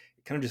 but they're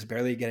kind of just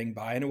barely getting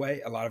by in a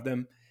way, a lot of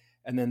them.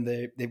 And then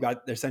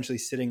they're essentially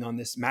sitting on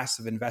this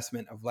massive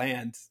investment of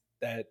land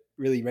that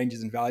really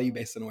ranges in value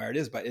based on where it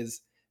is, but is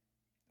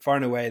far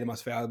and away the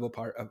most valuable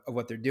part of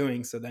what they're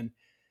doing. So then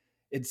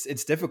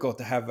it's difficult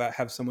to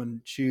have someone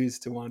choose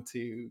to want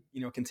to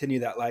continue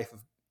that life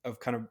of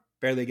kind of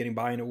barely getting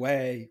by in a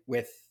way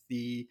with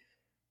the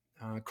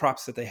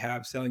crops that they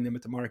have, selling them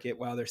at the market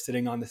while they're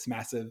sitting on this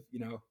massive,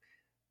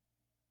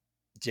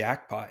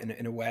 jackpot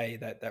in a way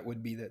that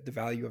would be the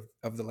value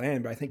of the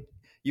land. But I think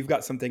you've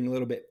got something a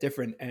little bit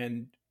different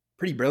and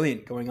pretty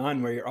brilliant going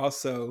on, where you're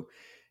also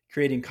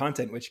creating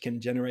content which can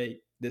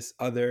generate this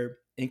other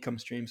income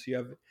stream. So you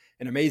have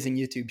an amazing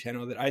YouTube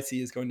channel that I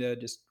see is going to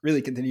just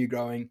really continue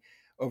growing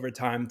over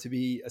time to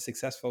be a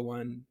successful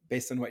one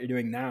based on what you're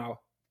doing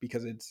now,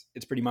 because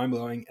it's pretty mind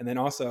blowing. And then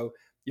also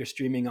you're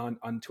streaming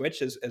on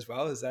Twitch as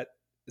well. Is that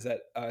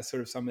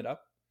sort of sum it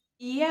up?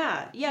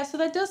 Yeah, so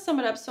that does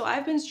sum it up. So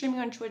I've been streaming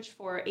on Twitch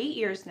for 8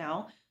 years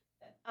now.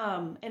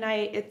 And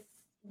it's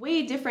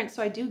way different.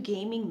 So I do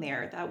gaming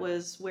there. That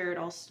was where it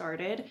all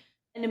started.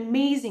 And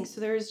amazing. So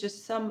there's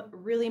just some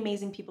really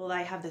amazing people that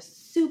I have this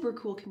super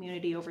cool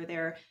community over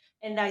there.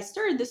 And I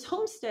started this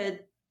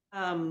homestead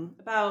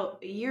about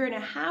a year and a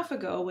half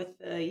ago with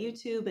the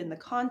YouTube and the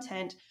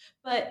content.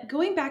 But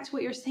going back to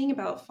what you're saying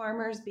about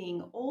farmers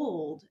being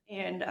old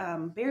and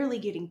barely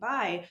getting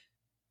by,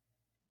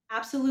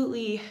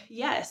 absolutely,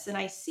 yes, and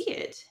I see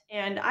it.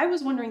 And I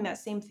was wondering that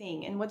same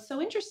thing. And what's so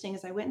interesting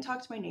is I went and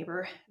talked to my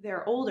neighbor.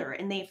 They're older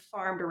and they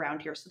farmed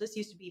around here. So this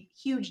used to be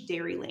huge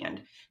dairy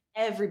land.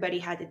 Everybody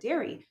had a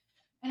dairy.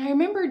 And I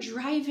remember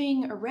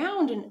driving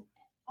around and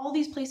all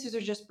these places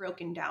are just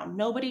broken down.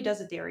 Nobody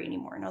does a dairy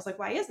anymore. And I was like,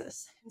 why is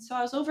this? And so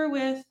I was over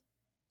with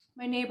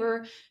my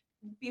neighbor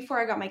before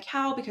I got my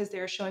cow because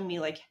they were showing me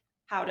like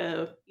how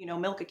to,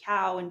 milk a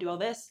cow and do all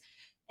this.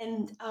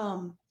 And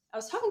I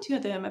was talking to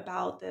them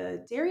about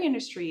the dairy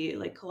industry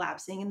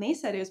collapsing, and they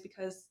said it was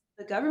because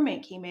the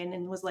government came in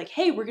and was like,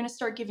 "Hey, we're going to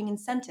start giving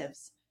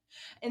incentives."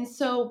 And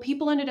so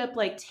people ended up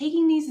like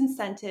taking these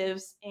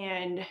incentives,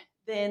 and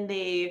then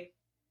I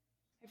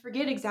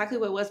forget exactly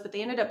what it was, but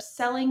they ended up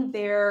selling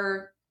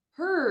their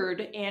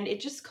herd, and it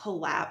just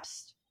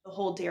collapsed the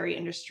whole dairy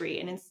industry.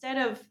 And instead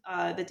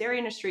of the dairy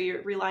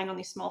industry relying on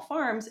these small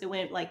farms, it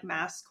went like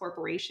mass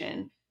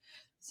corporation.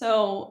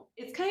 So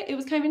it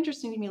was kind of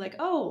interesting to me, like,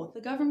 oh,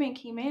 the government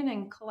came in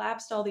and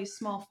collapsed all these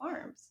small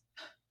farms.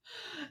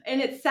 And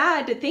it's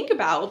sad to think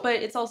about, but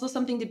it's also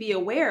something to be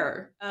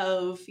aware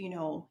of,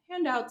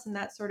 handouts and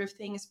that sort of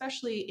thing,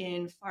 especially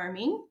in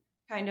farming.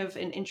 Kind of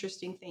an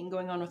interesting thing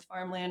going on with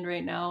farmland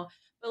right now.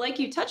 But like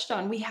you touched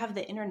on, we have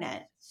the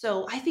internet.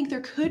 So I think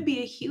there could be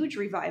a huge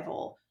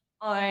revival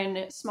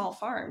on small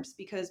farms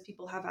because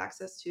people have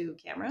access to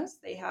cameras.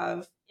 They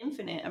have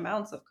infinite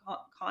amounts of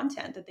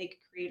content that they could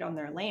create on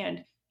their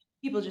land.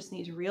 People just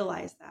need to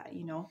realize that.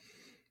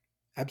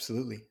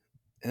 Absolutely.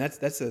 And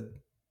that's a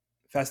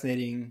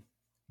fascinating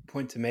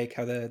point to make,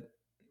 how the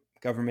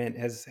government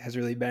has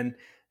really been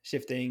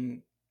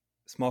shifting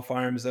small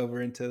farms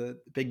over into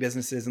big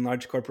businesses and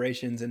large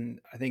corporations. And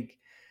I think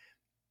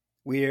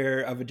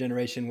we're of a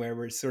generation where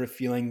we're sort of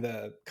feeling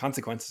the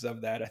consequences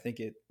of that. I think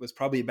it was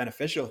probably a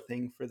beneficial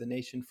thing for the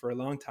nation for a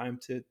long time,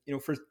 to,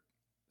 for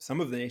some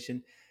of the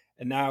nation.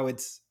 And now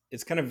it's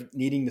kind of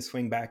needing to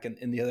swing back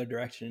in the other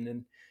direction.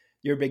 And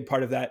you're a big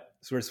part of that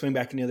sort of swing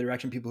back in the other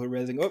direction. People who are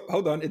realizing, oh,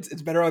 hold on,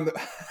 it's better on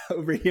the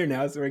over here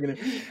now. So we're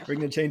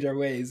gonna change our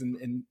ways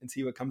and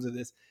see what comes of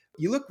this.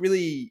 You look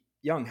really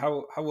young.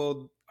 How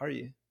old are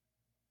you?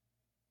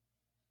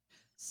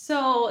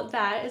 So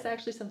that is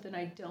actually something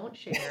I don't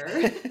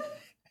share.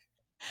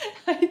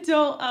 I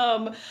don't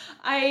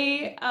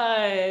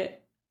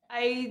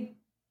I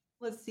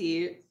let's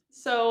see.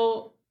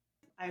 So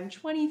I'm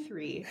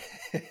 23.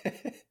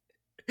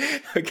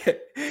 Okay.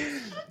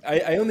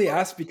 I only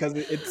asked because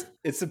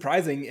it's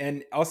surprising,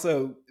 and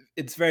also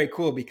it's very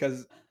cool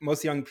because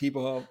most young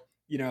people,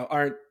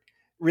 aren't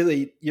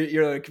really,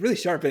 you're like really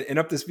sharp and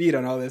up to speed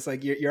on all this.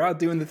 Like you're out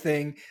doing the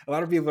thing. A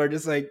lot of people are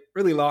just like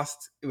really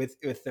lost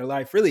with their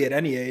life, really at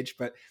any age.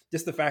 But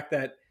just the fact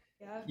that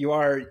Yeah. you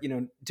are,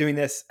 doing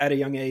this at a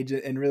young age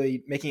and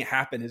really making it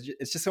happen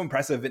it's just so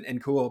impressive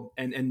and cool.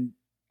 And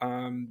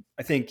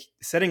I think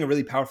setting a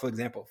really powerful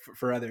example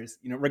for others,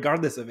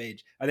 regardless of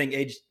age. I think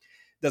age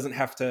doesn't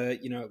have to,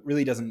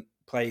 really doesn't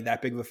play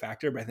that big of a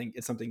factor, but I think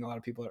it's something a lot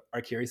of people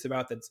are curious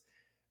about.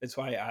 That's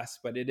why I asked.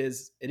 But it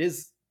is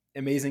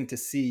amazing to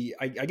see.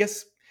 I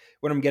guess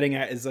what I'm getting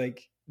at is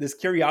like this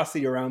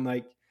curiosity around,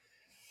 like,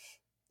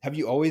 have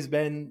you always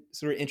been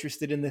sort of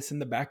interested in this in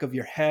the back of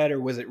your head,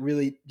 or was it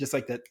really just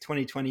like that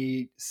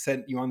 2020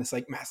 sent you on this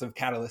like massive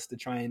catalyst to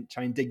try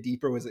and dig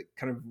deeper? Was it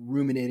kind of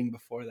ruminating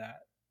before that?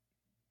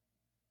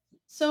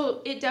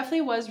 So it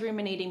definitely was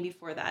ruminating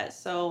before that.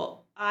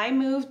 So I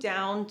moved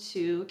down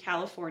to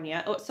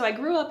California. Oh, so I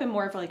grew up in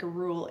more of like a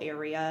rural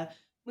area,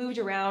 moved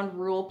around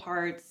rural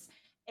parts,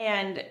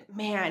 and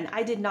man,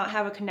 I did not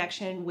have a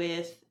connection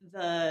with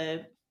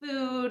the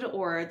food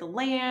or the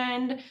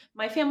land.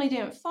 My family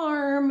didn't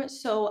farm,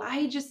 so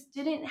I just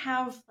didn't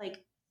have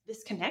like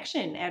this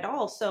connection at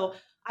all. So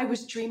I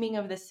was dreaming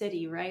of the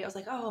city, right? I was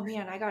like, oh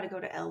man, I got to go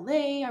to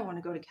LA. I want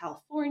to go to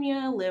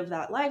California, live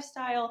that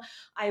lifestyle.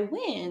 I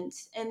went,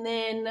 and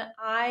then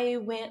I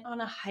went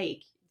on a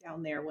hike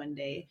down there one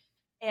day.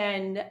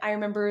 And I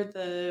remember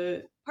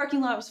the parking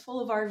lot was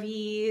full of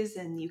RVs,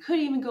 and you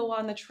couldn't even go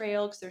on the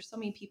trail because there's so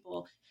many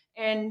people.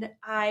 And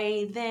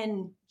I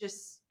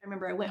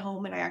remember I went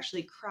home and I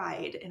actually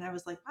cried. And I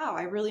was like, wow,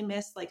 I really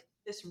miss like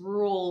this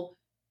rural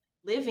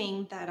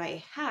living that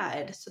I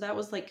had. So that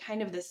was like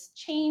kind of this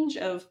change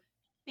of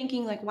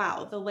thinking like,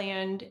 wow, the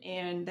land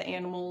and the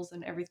animals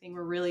and everything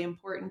were really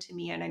important to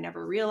me. And I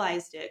never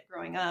realized it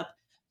growing up.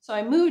 So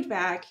I moved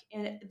back,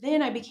 and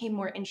then I became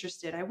more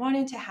interested. I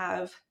wanted to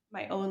have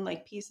my own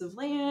like piece of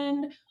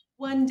land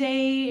one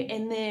day.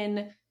 And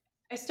then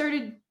I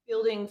started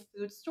building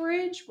food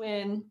storage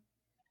when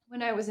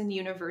I was in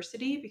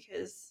university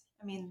because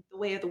I mean the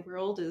way of the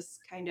world is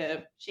kind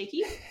of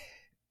shaky.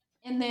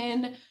 And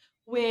then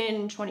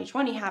when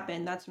 2020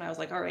 happened, that's when I was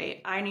like, all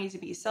right, I need to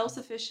be self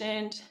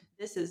sufficient.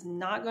 This is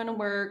not going to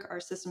work. Our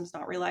system's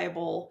not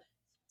reliable.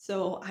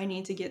 So I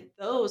need to get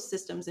those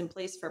systems in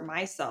place for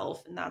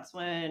myself. And that's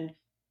when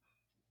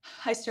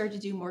I started to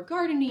do more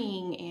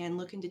gardening and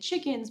look into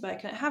chickens, but I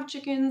couldn't have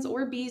chickens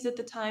or bees at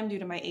the time due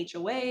to my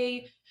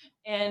HOA.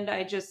 And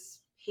I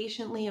just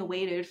patiently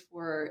awaited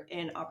for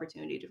an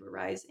opportunity to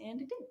arise, and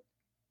it did.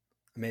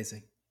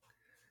 Amazing.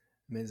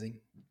 Amazing.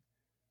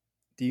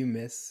 Do you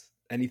miss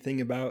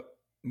anything about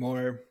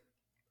more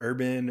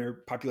urban or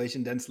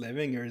population dense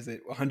living, or is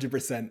it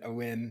 100% a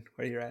win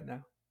where you're at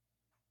now?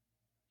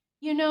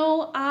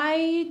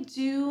 I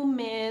do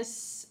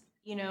miss,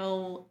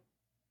 now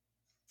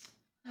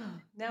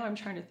I'm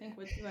trying to think,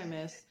 what do I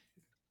miss?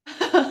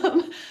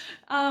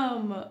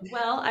 um,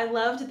 well, I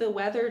loved the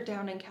weather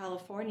down in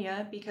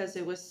California because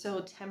it was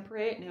so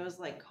temperate and it was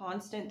like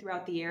constant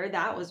throughout the year.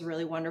 That was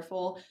really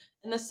wonderful.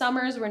 And the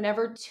summers were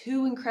never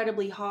too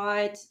incredibly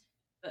hot.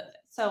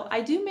 So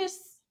I do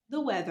miss the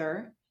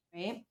weather,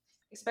 right?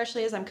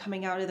 especially as I'm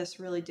coming out of this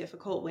really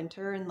difficult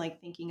winter and like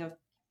thinking of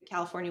the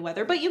California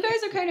weather. But you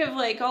guys are kind of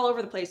like all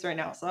over the place right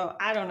now, so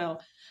I don't know.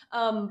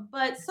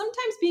 But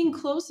sometimes being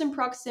close in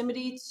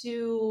proximity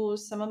to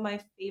some of my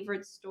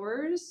favorite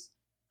stores,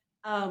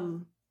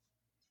 um,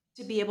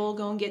 to be able to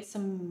go and get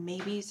some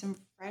maybe some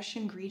fresh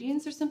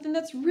ingredients or something.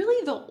 That's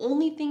really the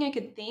only thing I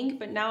could think.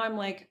 But now I'm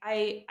like,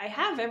 I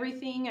have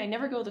everything. I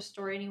never go to the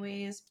store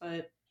anyways,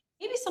 but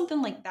maybe something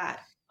like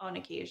that on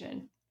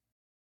occasion.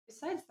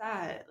 Besides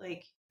that,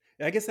 like,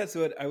 I guess that's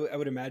what I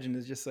would imagine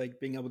is just like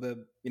being able to,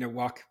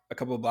 walk a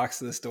couple of blocks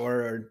to the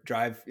store or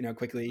drive,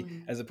 quickly,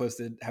 mm, as opposed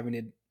to having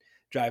to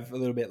drive a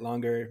little bit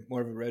longer,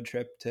 more of a road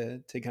trip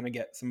to kind of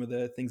get some of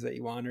the things that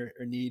you want or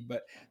need.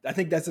 But I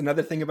think that's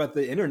another thing about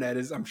the internet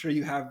is I'm sure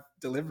you have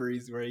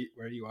deliveries where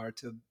you are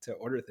to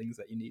order things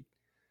that you need.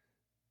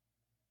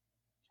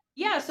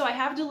 yeah, so I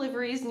have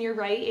deliveries, and you're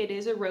right. It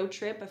is a road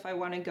trip if I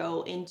want to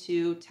go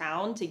into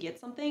town to get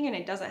something, and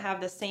it doesn't have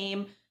the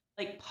same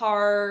like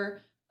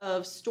par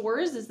of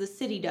stores as the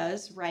city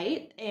does,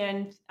 right?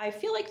 And I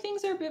feel like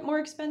things are a bit more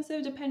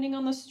expensive depending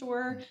on the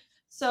store.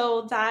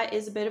 So that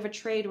is a bit of a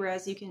trade.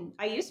 Whereas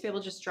I used to be able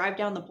to just drive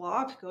down the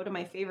block, go to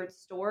my favorite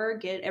store,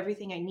 get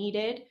everything I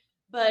needed.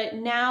 But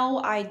now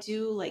I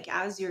do like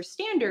as your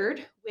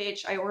standard,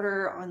 which I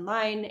order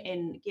online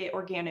and get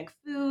organic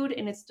food,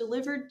 and it's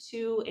delivered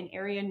to an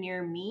area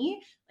near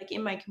me, like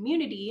in my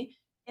community.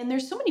 And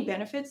there's so many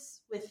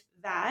benefits with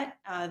that.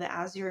 The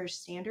as your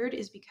standard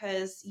is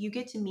because you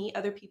get to meet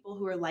other people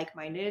who are like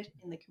minded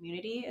in the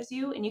community as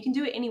you, and you can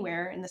do it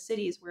anywhere in the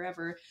cities,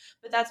 wherever.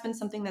 But that's been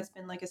something that's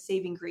been like a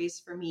saving grace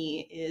for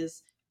me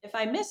is if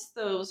I miss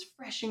those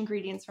fresh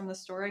ingredients from the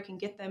store, I can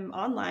get them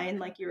online,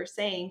 like you were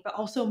saying, but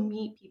also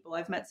meet people.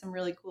 I've met some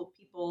really cool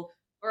people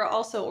who are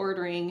also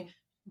ordering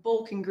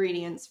bulk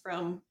ingredients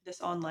from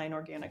this online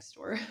organic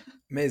store.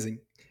 Amazing.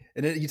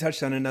 And then you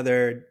touched on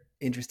another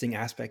interesting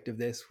aspect of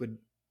this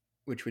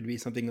which would be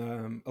something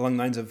along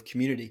the lines of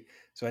community.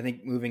 So I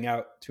think moving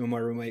out to a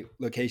more remote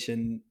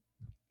location,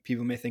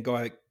 people may think, oh,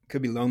 it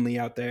could be lonely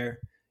out there.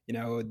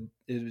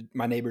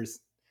 My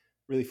neighbor's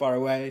really far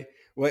away.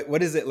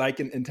 What is it like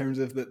in terms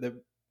of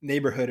the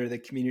neighborhood or the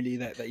community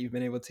that you've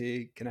been able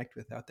to connect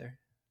with out there?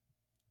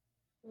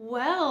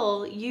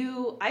 Well,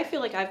 I feel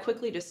like I've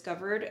quickly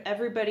discovered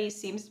everybody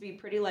seems to be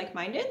pretty like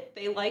minded.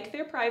 They like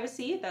their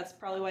privacy. That's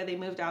probably why they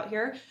moved out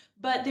here.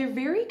 But they're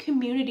very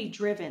community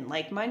driven.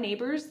 Like my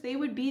neighbors, they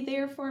would be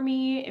there for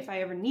me if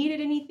I ever needed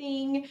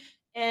anything.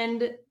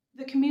 And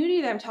the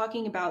community that I'm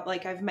talking about,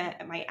 like I've met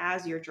at my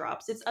Azure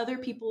drops, it's other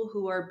people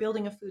who are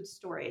building a food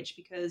storage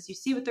because you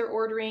see what they're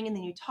ordering and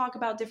then you talk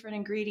about different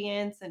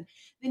ingredients and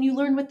then you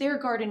learn what they're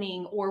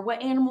gardening or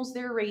what animals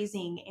they're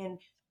raising. And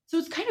so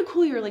it's kind of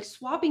cool. You're like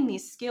swapping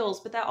these skills,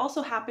 but that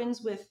also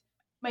happens with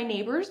my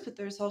neighbors. But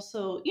there's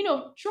also,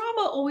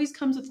 drama always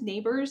comes with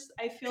neighbors,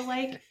 I feel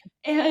like.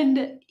 And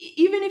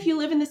even if you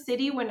live in the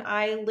city, when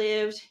I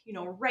lived,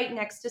 right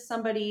next to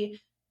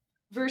somebody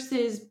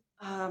versus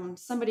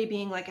somebody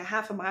being like a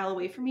half a mile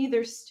away from me,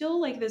 there's still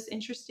like this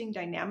interesting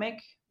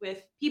dynamic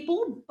with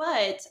people.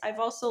 But I've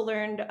also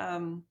learned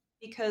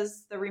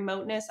because the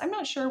remoteness, I'm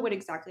not sure what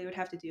exactly I would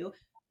have to do.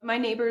 My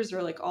neighbors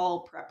are like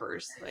all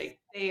preppers, like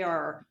they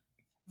are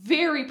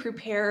very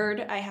prepared.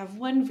 I have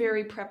one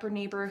very prepper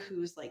neighbor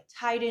who's like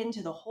tied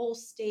into the whole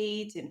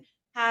state and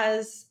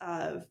has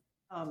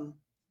um,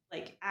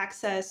 like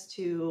access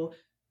to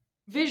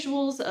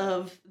visuals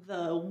of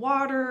the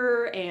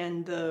water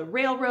and the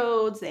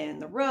railroads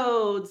and the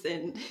roads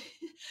and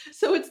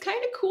so it's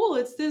kind of cool.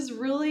 It's this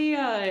really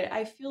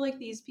I feel like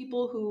these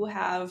people who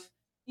have,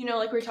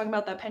 like we were talking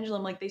about that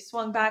pendulum, like they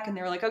swung back and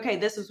they were like, okay,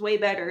 this is way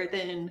better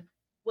than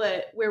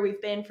where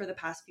we've been for the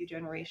past few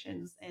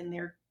generations, and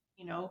they're,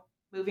 you know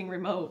moving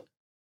remote.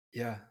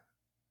 Yeah,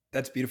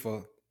 that's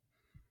beautiful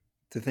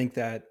to think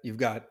that you've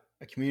got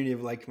a community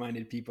of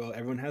like-minded people.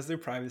 Everyone has their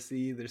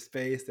privacy, their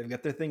space, they've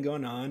got their thing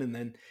going on, and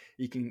then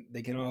they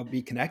can all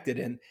be connected.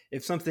 And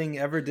if something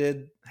ever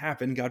did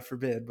happen, God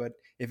forbid, but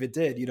if it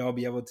did, you'd all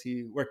be able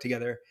to work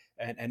together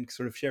and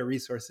sort of share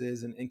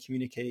resources and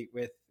communicate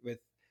with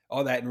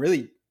all that. And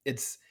really,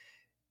 it's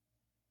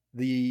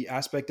the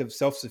aspect of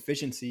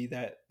self-sufficiency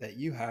that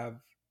you have.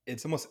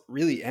 It's almost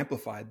really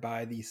amplified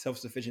by the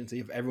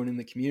self-sufficiency of everyone in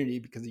the community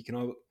because you can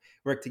all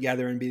work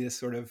together and be this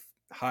sort of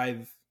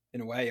hive,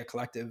 in a way, a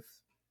collective.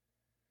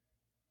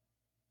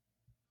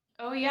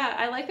 Oh yeah,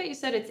 I like that you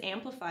said it's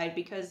amplified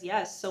because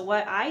yes, so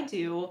what I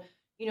do,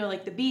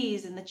 like the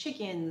bees and the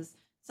chickens,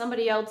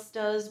 somebody else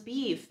does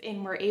beef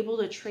and we're able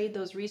to trade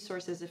those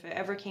resources if it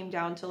ever came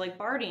down to like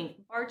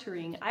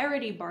bartering. I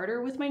already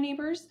barter with my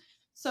neighbors.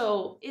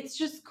 So it's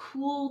just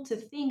cool to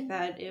think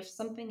that if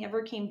something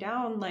ever came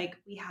down, like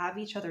we have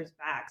each other's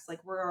backs,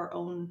 like we're our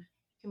own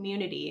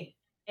community.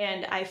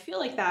 And I feel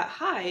like that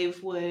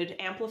hive would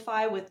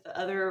amplify with the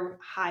other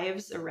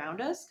hives around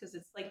us because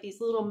it's like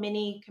these little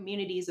mini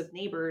communities of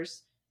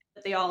neighbors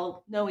that they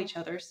all know each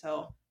other.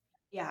 So,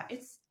 yeah,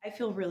 I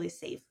feel really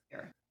safe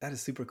here. That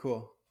is super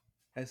cool.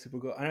 That's super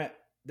cool.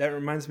 That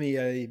reminds me,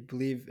 I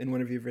believe in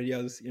one of your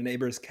videos, your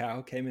neighbor's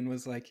cow came and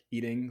was like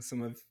eating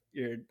some of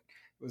your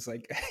was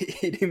like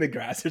eating the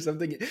grass or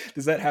something?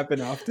 Does that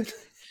happen often?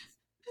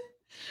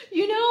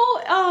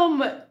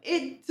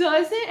 It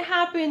doesn't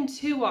happen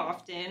too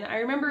often. I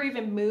remember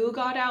even Moo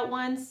got out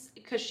once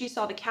because she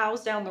saw the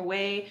cows down the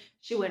way.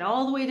 She went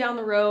all the way down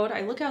the road.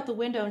 I look out the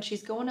window and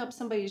she's going up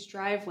somebody's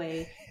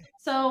driveway.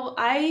 So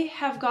I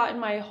have gotten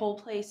my whole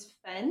place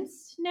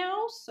fenced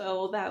now,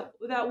 so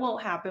that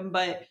won't happen,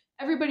 but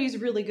everybody's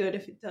really good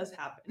if it does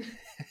happen.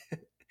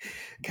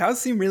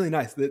 Cows seem really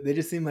nice. They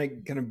just seem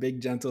like kind of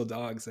big, gentle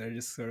dogs that are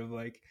just sort of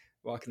like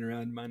walking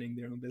around minding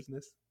their own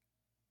business.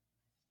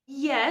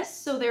 Yes,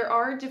 so there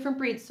are different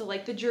breeds. So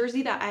like the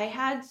Jersey that I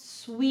had,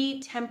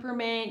 sweet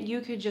temperament.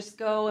 You could just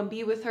go and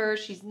be with her.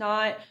 She's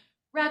not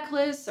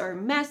reckless or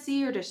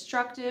messy or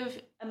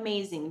destructive.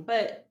 Amazing.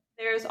 But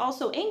there's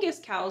also Angus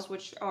cows,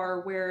 which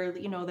are where,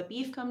 the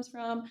beef comes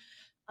from.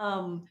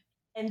 Um,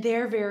 and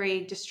they're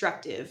very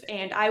destructive.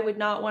 And I would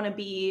not want to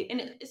be,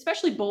 and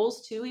especially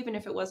bulls too, even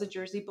if it was a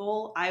Jersey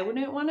bull, I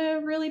wouldn't want to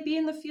really be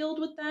in the field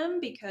with them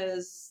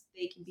because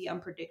they can be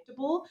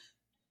unpredictable.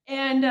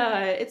 And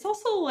it's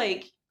also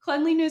like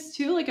cleanliness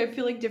too. Like I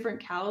feel like different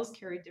cows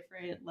carry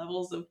different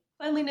levels of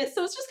cleanliness.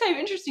 So it's just kind of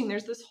interesting.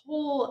 There's this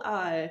whole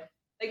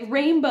like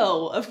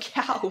rainbow of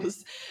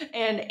cows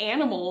and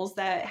animals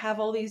that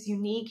have all these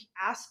unique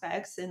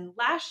aspects. And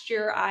last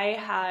year I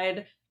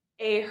had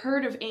a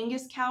herd of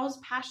Angus cows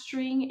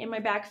pasturing in my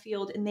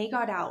backfield and they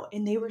got out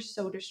and they were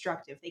so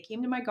destructive. They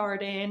came to my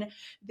garden,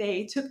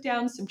 they took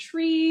down some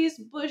trees,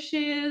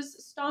 bushes,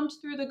 stomped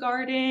through the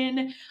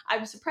garden. I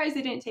was surprised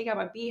they didn't take out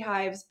my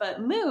beehives,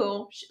 but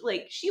Moo,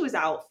 she was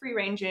out free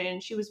ranging.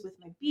 She was with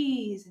my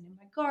bees and in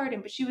my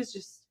garden, but she was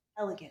just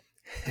elegant.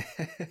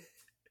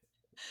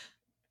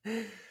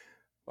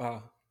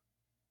 Wow.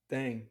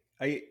 Dang.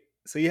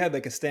 So you had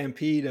like a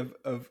stampede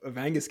of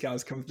Angus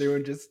cows come through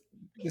and just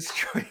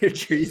destroy your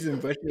trees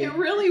and bushes. It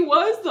really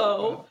was Wow.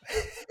 though.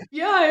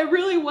 Yeah, it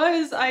really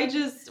was. I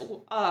just,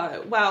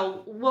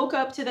 wow, woke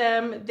up to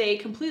them. They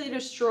completely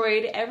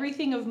destroyed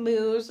everything of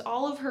Moo's,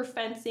 all of her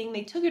fencing.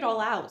 They took it all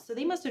out. So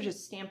they must have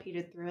just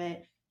stampeded through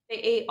it. They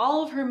ate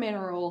all of her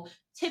mineral,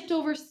 tipped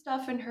over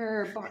stuff in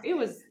her bar. It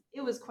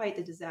was quite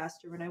the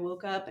disaster when I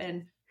woke up,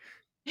 and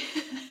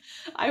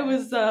I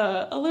was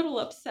a little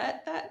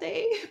upset that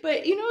day.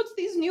 But it's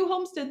these new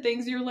homestead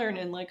things you're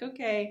learning. Like,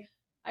 okay,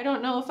 I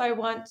don't know if I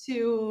want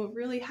to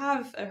really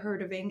have a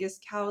herd of Angus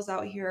cows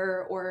out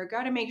here, or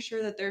got to make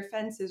sure that their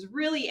fence is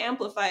really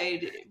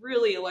amplified,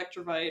 really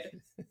electrified.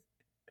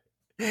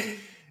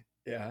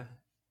 Yeah.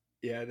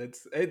 Yeah,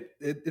 that's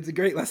it's a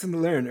great lesson to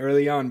learn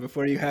early on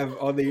before you have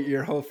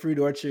your whole fruit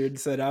orchard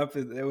set up.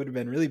 It would have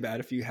been really bad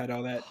if you had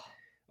all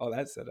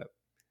that set up.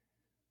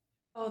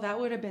 Oh, that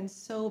would have been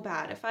so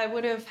bad. If I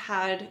would have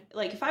had,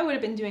 like, if I would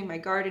have been doing my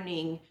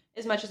gardening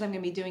as much as I'm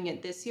going to be doing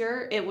it this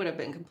year, it would have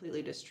been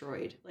completely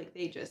destroyed. Like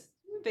they just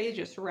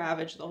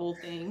ravaged the whole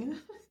thing.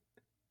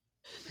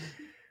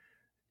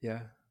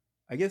 Yeah.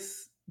 I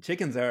guess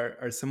chickens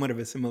are somewhat of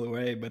a similar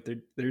way, but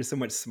they're so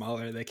much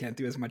smaller. They can't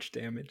do as much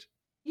damage.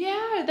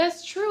 Yeah,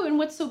 that's true. And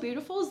what's so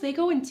beautiful is they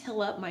go and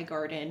till up my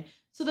garden.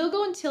 So they'll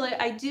go and till it.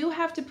 I do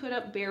have to put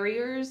up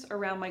barriers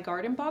around my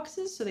garden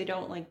boxes so they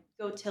don't like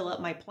go till up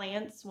my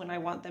plants when I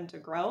want them to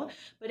grow.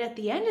 But at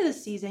the end of the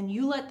season,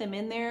 you let them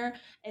in there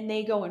and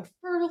they go and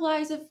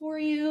fertilize it for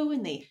you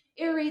and they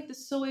aerate the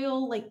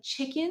soil. Like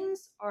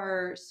chickens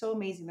are so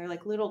amazing. They're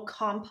like little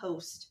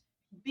compost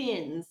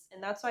bins.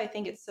 And that's why I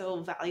think it's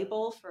so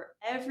valuable for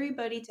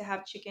everybody to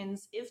have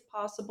chickens if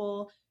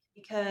possible,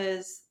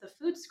 because the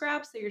food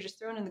scraps that you're just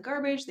throwing in the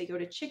garbage, they go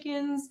to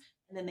chickens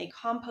and then they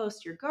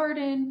compost your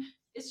garden.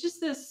 It's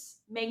just this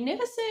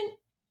magnificent,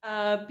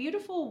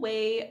 beautiful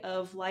way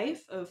of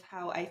life of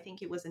how I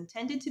think it was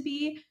intended to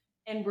be.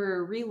 And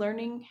we're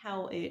relearning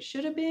how it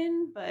should have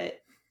been,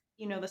 but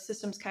the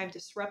system's kind of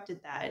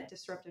disrupted that. It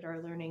disrupted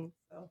our learning.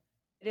 So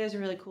it is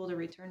really cool to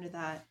return to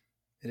that.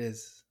 It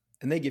is.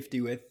 And they gift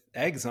you with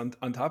eggs on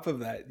top of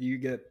that.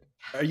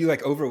 Are you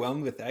like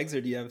overwhelmed with eggs,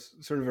 or do you have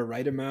sort of a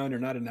right amount or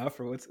not enough,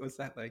 or what's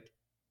that like?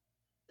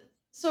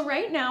 So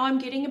right now I'm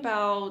getting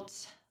about,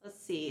 let's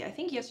see, I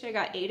think yesterday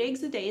I got 8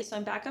 eggs a day, so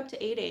I'm back up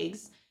to 8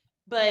 eggs.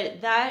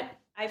 But that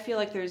I feel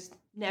like there's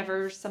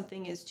never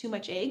something is too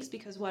much eggs,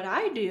 because what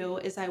I do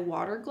is I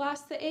water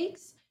glass the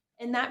eggs,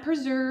 and that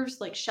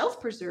preserves, like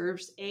shelf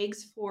preserves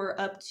eggs for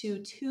up to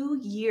 2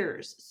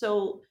 years.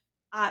 So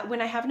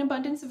when I have an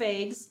abundance of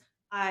eggs,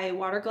 I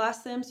water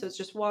glass them, so it's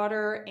just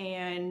water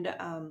and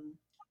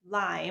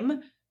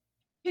lime,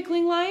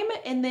 pickling lime,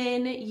 and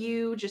then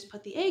you just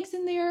put the eggs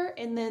in there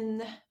and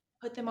then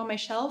put them on my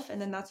shelf,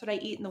 and then that's what I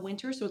eat in the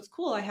winter. So it's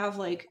cool. I have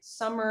like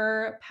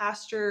summer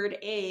pastured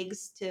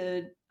eggs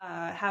to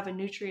have a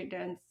nutrient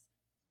dense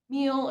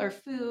meal or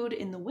food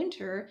in the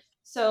winter.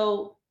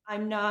 So I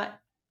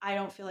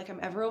don't feel like I'm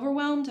ever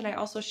overwhelmed. And I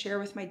also share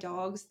with my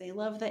dogs. They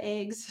love the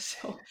eggs.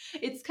 So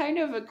it's kind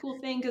of a cool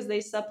thing because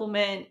they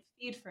supplement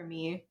feed for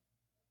me.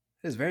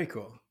 It is very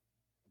cool.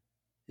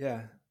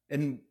 Yeah.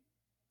 And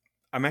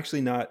I'm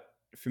actually not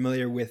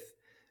familiar with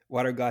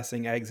water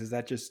glassing eggs. Is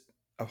that just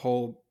a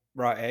whole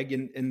raw egg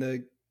in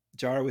the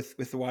jar with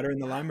the water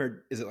and the lime,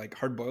 or is it like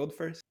hard boiled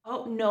first?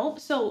 Oh, no.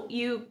 So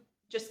you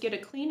just get a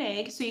clean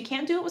egg. So you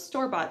can't do it with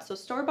store-bought. So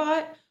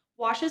store-bought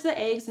washes the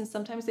eggs and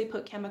sometimes they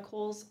put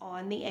chemicals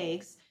on the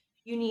eggs.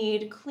 You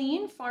need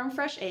clean farm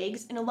fresh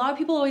eggs. And a lot of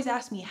people always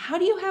ask me, how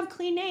do you have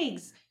clean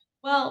eggs?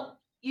 Well,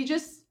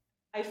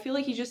 I feel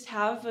like you just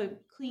have a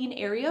clean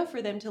area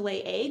for them to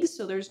lay eggs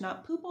so there's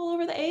not poop all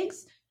over the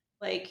eggs.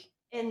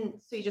 And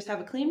so you just have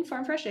a clean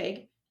farm fresh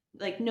egg,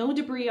 like no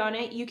debris on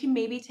it. You can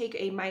maybe take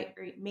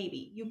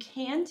maybe you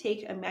can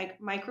take a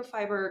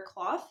microfiber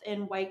cloth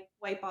and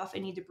wipe off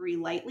any debris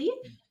lightly,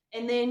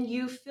 and then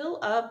you fill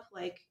up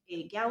like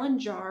a gallon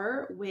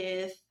jar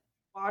with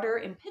water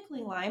and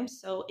pickling lime.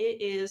 So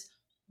it is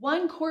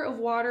 1 quart of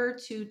water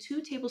to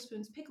 2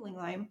 tablespoons pickling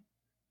lime.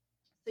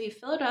 So you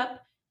fill it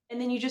up and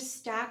then you just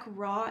stack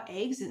raw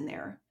eggs in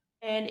there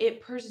and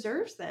it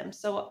preserves them.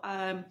 So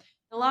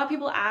a lot of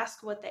people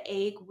ask what the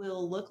egg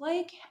will look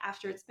like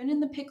after it's been in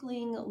the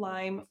pickling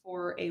lime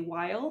for a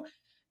while.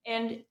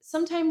 And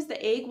sometimes the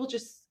egg will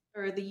just,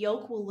 or the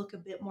yolk will look a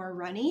bit more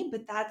runny,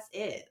 but that's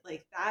it.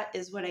 Like that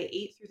is what I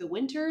ate through the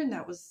winter. And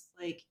that was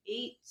like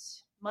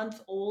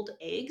 8-month-old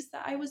eggs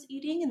that I was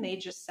eating and they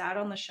just sat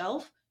on the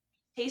shelf.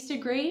 Tasted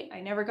great.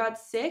 I never got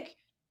sick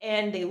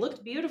and they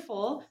looked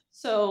beautiful.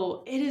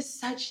 So it is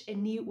such a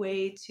neat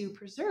way to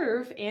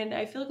preserve. And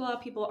I feel like a lot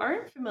of people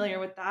aren't familiar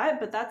with that,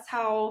 but that's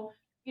how,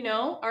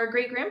 our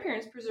great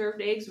grandparents preserved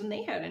eggs when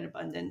they had an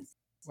abundance.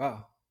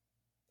 Wow,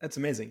 that's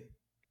amazing.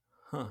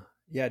 Huh.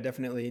 Yeah,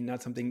 definitely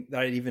not something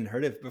that I'd even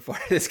heard of before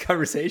this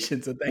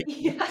conversation. So thank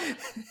you. Yeah.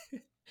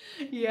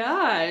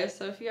 Yeah.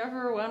 So if you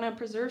ever want to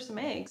preserve some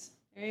eggs,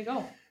 there you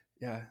go.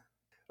 Yeah.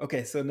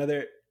 Okay. So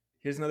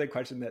here's another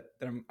question that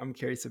I'm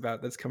curious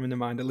about that's coming to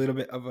mind. A little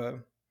bit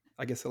of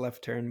I guess a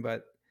left turn,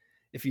 but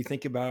if you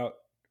think about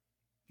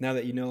now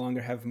that you no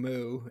longer have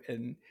Moo,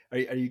 and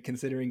are you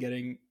considering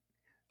getting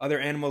other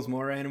animals,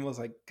 more animals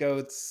like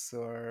goats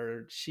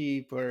or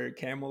sheep or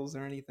camels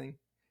or anything?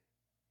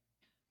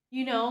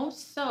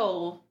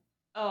 So,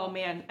 oh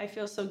man, I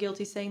feel so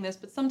guilty saying this,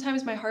 but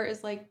sometimes my heart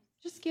is like,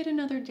 just get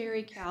another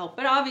dairy cow.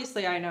 But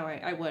obviously, I know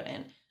I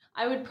wouldn't.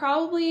 I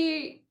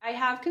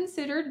have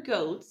considered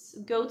goats.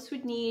 Goats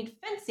would need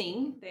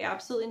fencing. They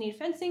absolutely need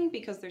fencing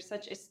because they're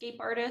such escape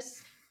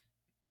artists.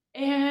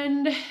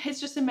 And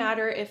it's just a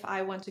matter if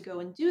I want to go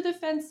and do the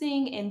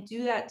fencing and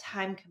do that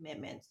time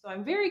commitment. So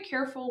I'm very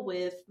careful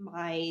with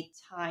my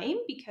time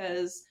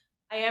because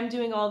I am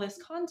doing all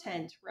this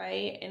content,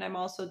 right? And I'm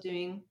also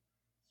doing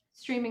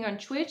streaming on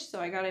Twitch, so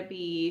I gotta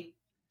be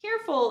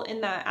careful in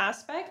that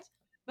aspect.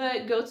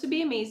 But goats would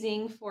be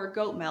amazing for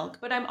goat milk.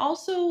 But I'm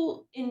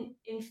also in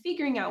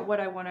figuring out what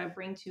I want to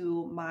bring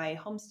to my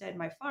homestead,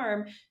 my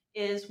farm,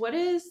 is what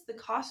is the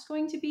cost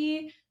going to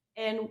be,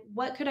 and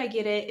what could I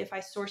get it if I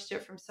sourced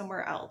it from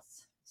somewhere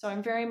else. So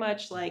I'm very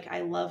much like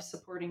I love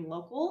supporting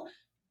local,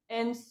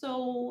 and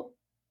so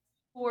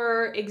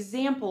for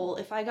example,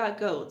 if I got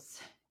goats,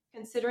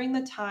 considering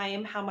the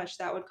time, how much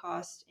that would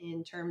cost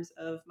in terms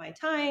of my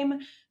time,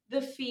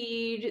 the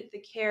feed, the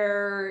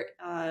care,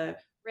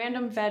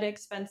 random vet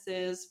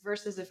expenses,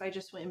 versus if I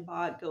just went and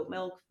bought goat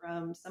milk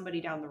from somebody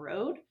down the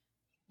road,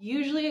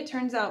 usually it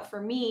turns out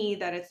for me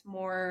that it's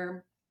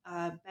more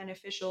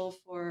beneficial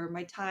for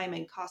my time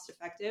and cost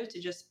effective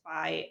to just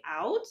buy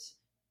out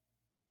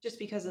just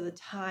because of the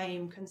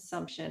time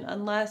consumption,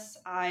 unless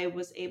I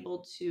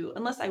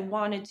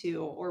wanted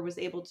to or was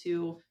able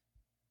to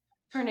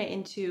turn it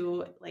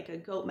into like a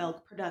goat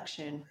milk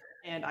production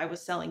and I was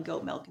selling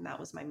goat milk and that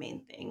was my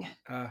main thing.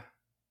 Uh,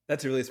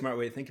 that's a really smart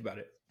way to think about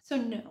it. So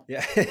no.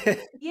 Yeah.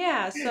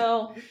 Yeah,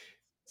 so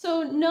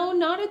no,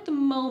 not at the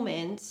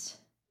moment.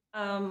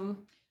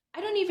 I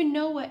don't even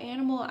know what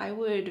animal I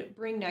would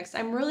bring next.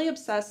 I'm really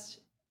obsessed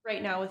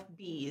right now with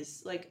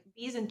bees, like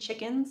bees and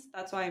chickens.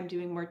 That's why I'm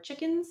doing more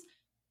chickens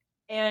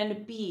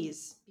and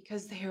bees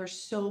because they are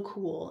so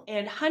cool.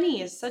 And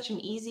honey is such an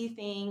easy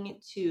thing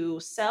to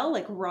sell,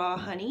 like raw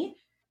honey.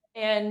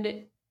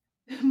 And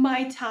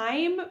my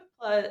time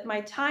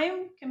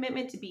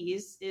commitment to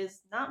bees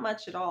is not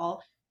much at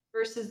all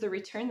versus the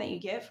return that you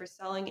get for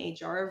selling a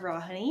jar of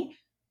raw honey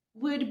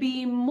would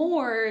be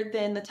more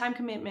than the time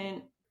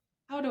commitment.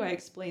 How do I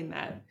explain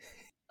that?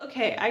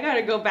 Okay, I got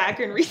to go back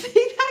and rethink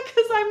that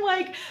because I'm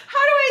like, how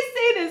do I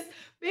say this?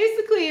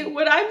 Basically,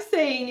 what I'm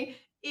saying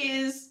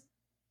is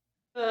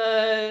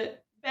the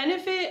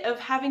benefit of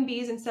having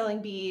bees and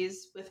selling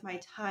bees with my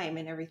time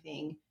and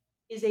everything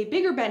is a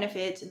bigger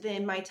benefit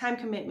than my time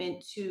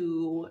commitment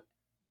to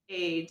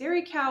a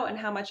dairy cow and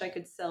how much I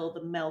could sell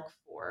the milk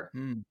for,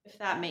 if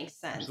that makes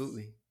sense.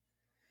 Absolutely.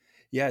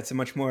 Yeah, it's a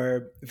much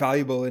more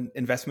valuable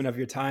investment of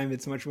your time.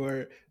 It's a much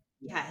more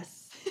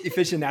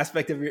efficient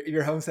aspect of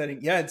your homesteading.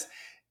 Yeah,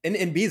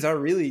 and bees are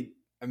really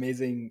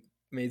amazing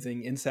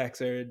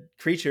insects or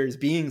creatures,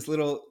 beings,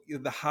 little,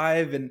 the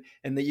hive, and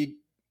that you.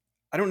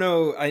 I don't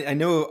know. I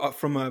know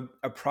from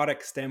a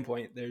product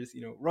standpoint, there's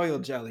royal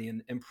jelly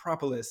and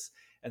propolis,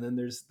 and then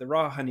there's the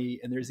raw honey,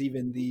 and there's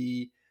even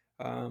the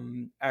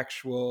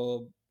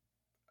actual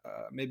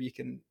maybe you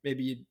can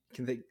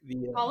think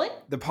Pollen?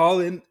 the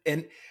pollen,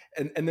 and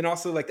then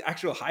also like the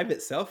actual hive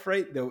itself,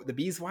 right? The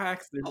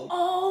beeswax.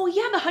 Oh,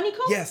 yeah, the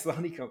honeycomb? Yes, the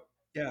honeycomb.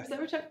 Yeah, Is that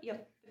what you're talking? Yeah. The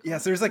yeah. comb.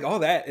 So there's like all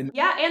that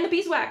Yeah, and the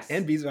beeswax.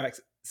 and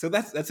beeswax. So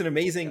that's an Yep.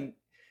 amazing.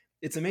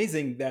 It's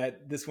amazing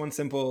that this one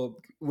simple,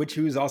 which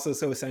who is also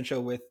so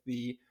essential with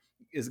the,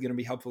 is going to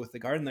be helpful with the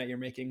garden that you're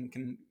making,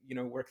 can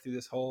work through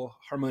this whole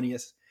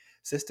harmonious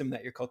system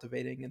that you're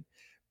cultivating. And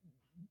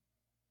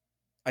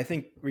I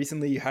think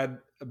recently you had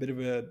a bit of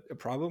a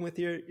problem with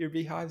your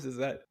beehives. Is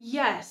that?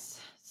 Yes.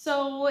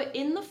 So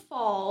in the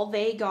fall,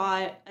 they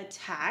got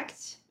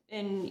attacked.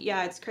 And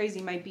yeah, it's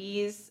crazy. My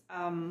bees,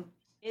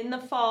 in the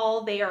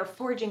fall, they are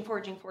foraging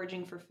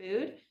for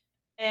food.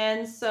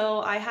 And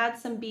so I had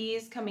some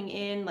bees coming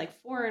in, like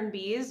foreign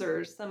bees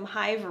or some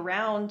hive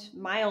around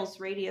miles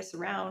radius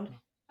around,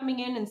 coming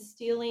in and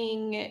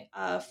stealing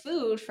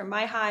food from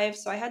my hive.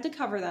 So I had to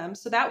cover them.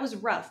 So that was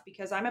rough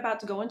because I'm about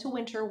to go into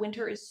winter.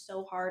 Winter is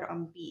so hard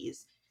on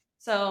bees.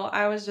 So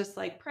I was just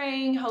like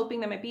praying, hoping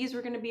that my bees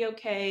were going to be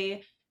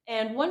okay.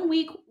 And one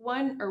week,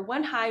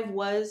 one hive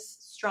was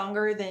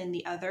stronger than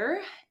the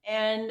other.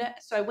 And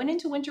so I went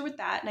into winter with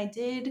that and I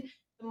did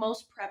the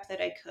most prep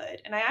that I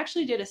could. And I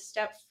actually did a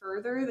step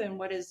further than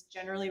what is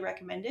generally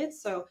recommended.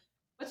 So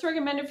what's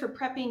recommended for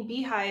prepping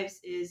beehives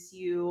is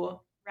you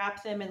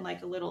wrap them in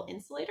like a little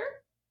insulator,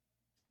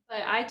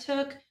 but I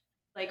took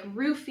like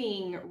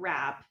roofing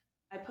wrap.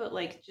 I put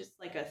like just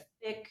like a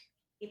thick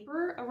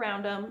paper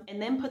around them and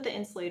then put the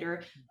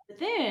insulator. But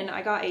then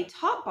I got a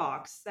top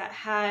box that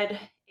had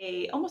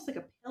a almost like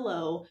a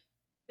pillow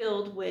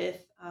filled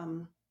with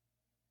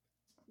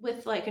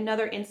like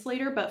another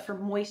insulator, but for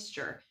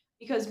moisture,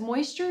 because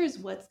moisture is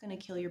what's going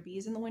to kill your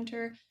bees in the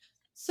winter.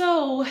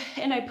 So,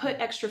 and I put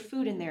extra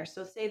food in there.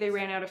 So, say they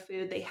ran out of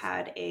food, they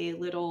had a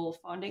little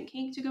fondant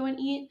cake to go and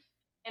eat.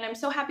 And I'm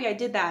so happy I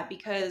did that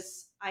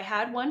because I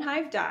had one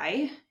hive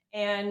die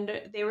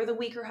and they were the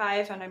weaker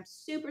hive. And I'm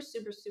super,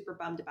 super, super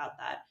bummed about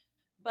that.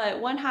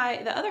 But one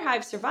hive, the other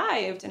hive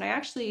survived. And I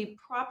actually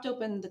propped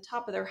open the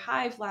top of their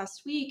hive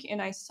last week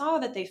and I saw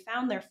that they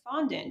found their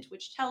fondant,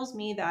 which tells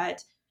me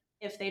that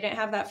if they didn't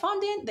have that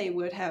fondant, they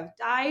would have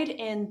died.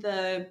 And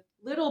the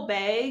little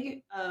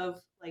bag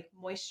of like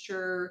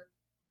moisture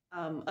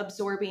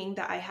absorbing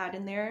that I had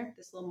in there,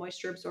 this little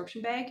moisture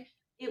absorption bag,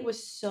 it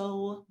was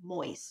so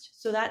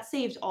moist. So that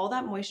saved all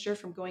that moisture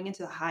from going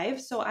into the hive.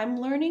 So I'm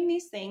learning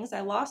these things. I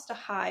lost a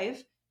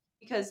hive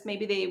because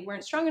maybe they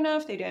weren't strong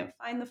enough, they didn't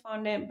find the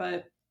fondant,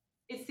 but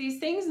it's these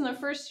things in the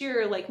first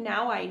year. Like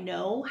now I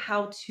know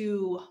how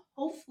to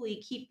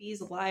hopefully keep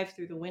bees alive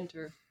through the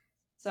winter.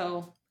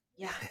 So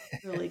yeah,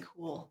 really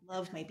cool.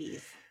 Love my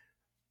bees.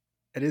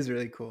 It is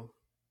really cool.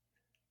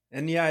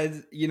 And yeah,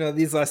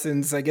 these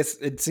lessons. I guess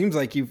it seems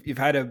like you've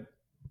had a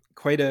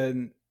quite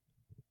an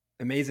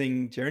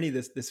amazing journey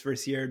this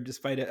first year,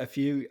 despite a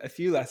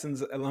few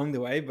lessons along the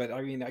way. But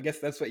I mean, I guess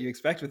that's what you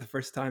expect with a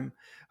first time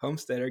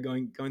homesteader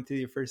going through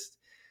your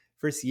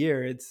first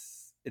year.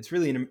 It's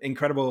really an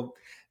incredible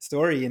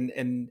story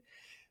and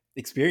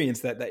experience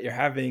that you're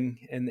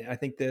having. And I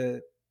think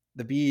the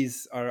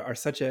bees are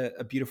such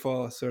a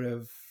beautiful sort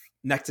of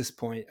nexus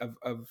point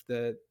of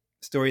the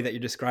story that you're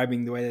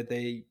describing, the way that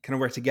they kind of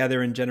work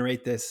together and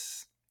generate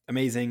this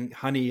amazing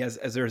honey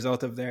as a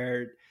result of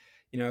their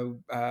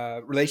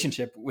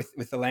relationship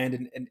with the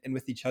land and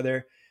with each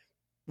other.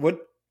 What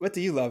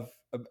do you love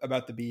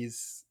about the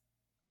bees?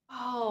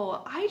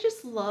 Oh, I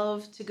just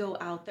love to go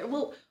out there.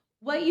 Well,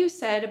 what you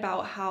said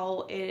about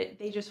how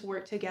they just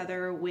work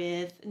together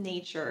with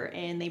nature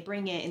and they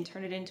bring it and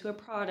turn it into a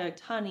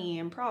product, honey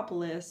and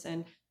propolis,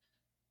 and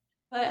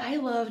but I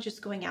love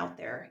just going out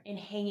there and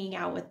hanging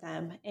out with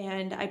them.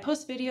 And I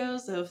post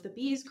videos of the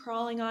bees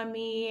crawling on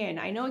me. And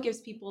I know it gives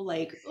people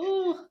like,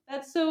 oh,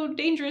 that's so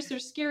dangerous or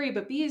scary.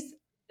 But bees,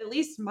 at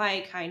least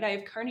my kind, I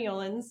have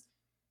carniolans,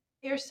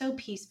 they are so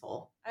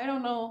peaceful. I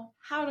don't know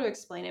how to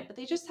explain it, but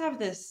they just have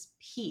this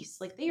peace.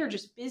 Like they are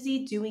just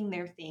busy doing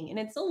their thing. And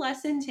it's a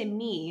lesson to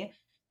me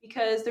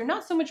because they're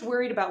not so much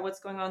worried about what's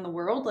going on in the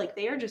world. Like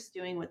they are just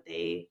doing what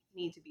they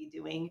need to be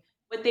doing,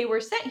 what they were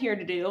sent here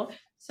to do.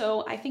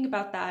 So I think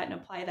about that and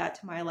apply that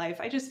to my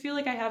life. I just feel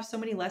like I have so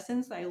many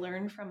lessons that I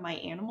learned from my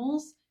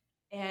animals.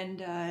 And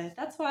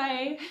that's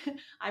why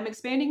I'm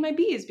expanding my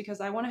bees because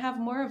I want to have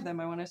more of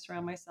them. I want to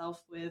surround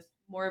myself with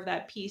more of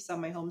that peace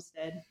on my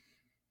homestead.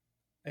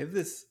 I have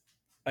this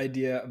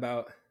idea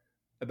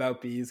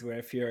about bees where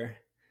if you're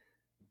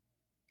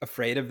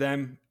afraid of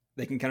them,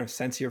 they can kind of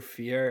sense your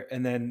fear,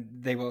 and then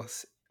they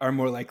are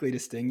more likely to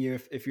sting you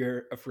if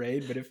you're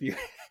afraid. But if you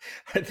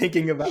are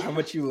thinking about how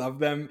much you love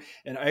them,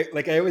 and I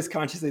always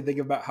consciously think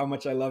about how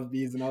much I love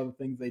bees and all the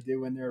things they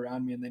do when they're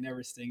around me, and they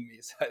never sting me.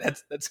 So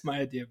that's my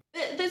idea.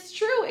 That's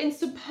true. And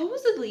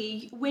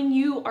supposedly, when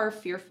you are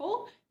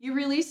fearful, you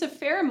release a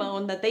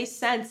pheromone that they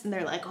sense, and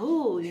they're like,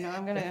 "Oh,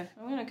 I'm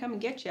gonna come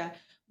and get you."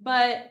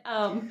 But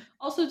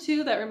also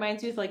too, that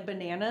reminds me of like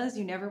bananas.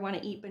 You never want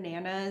to eat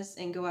bananas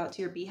and go out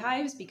to your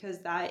beehives because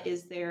that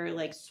is their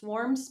like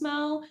swarm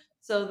smell.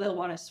 So they'll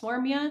want to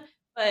swarm you.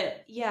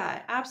 But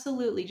yeah,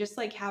 absolutely. Just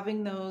like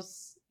having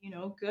those,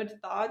 good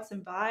thoughts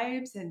and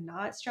vibes and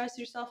not stress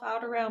yourself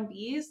out around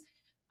bees.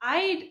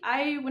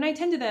 I when I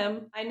tend to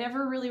them, I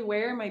never really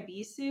wear my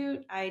bee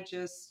suit. I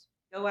just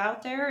go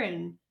out there,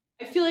 and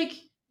I feel like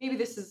maybe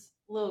this is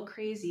a little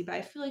crazy, but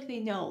I feel like they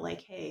know,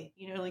 like, hey,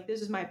 like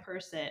this is my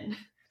person.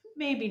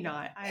 Maybe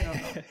not. I don't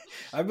know.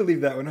 I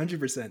believe that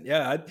 100%.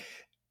 Yeah,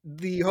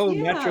 the whole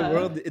natural Yeah.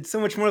 world, it's so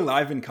much more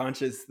live and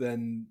conscious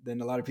than a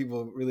lot of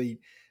people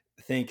really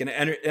think. And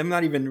I'm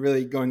not even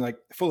really going like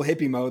full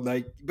hippie mode,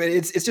 like, but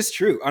it's just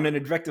true on an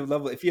objective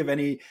level. If you have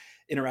any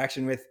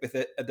interaction with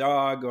a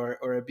dog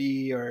or a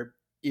bee, or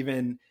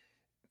even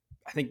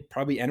I think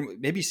probably animal,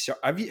 maybe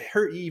I've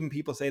heard even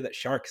people say that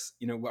sharks,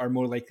 are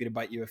more likely to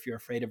bite you if you're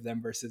afraid of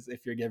them versus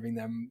if you're giving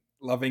them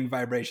loving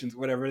vibrations,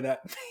 whatever that.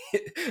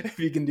 If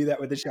you can do that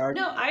with a shark.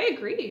 No, I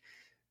agree.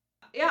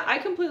 Yeah, I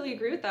completely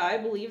agree with that. I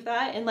believe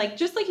that. And like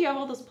just like you have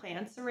all those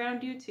plants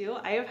around you too.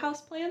 I have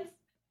house plants.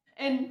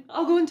 And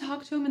I'll go and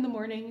talk to him in the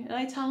morning, and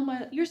I tell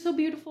him, "You're so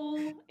beautiful,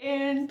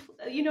 and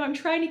I'm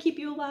trying to keep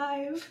you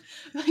alive.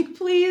 Like,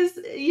 please,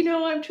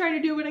 I'm trying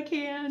to do what I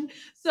can."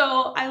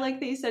 So I like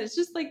that you said it's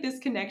just like this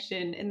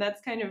connection, and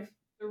that's kind of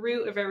the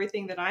root of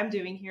everything that I'm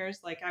doing here.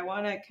 Is like I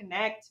want to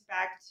connect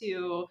back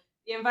to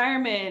the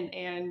environment,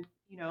 and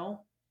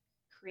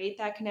create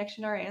that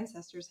connection our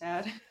ancestors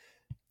had.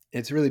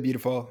 It's a really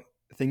beautiful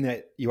thing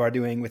that you are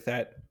doing with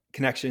that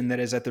connection that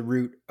is at the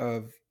root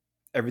of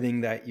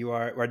everything that you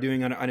are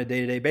doing on a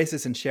day-to-day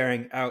basis and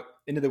sharing out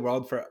into the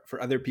world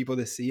for other people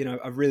to see. And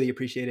I've really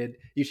appreciated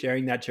you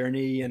sharing that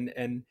journey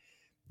and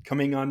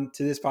coming on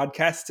to this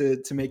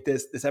podcast to make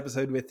this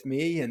episode with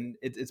me. And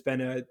it's been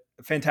a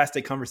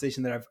fantastic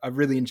conversation that I've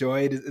really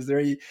enjoyed. Is there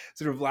any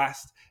sort of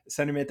last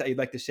sentiment that you'd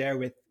like to share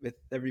with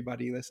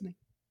everybody listening?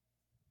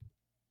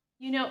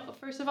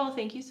 First of all,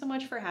 thank you so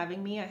much for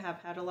having me. I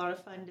have had a lot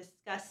of fun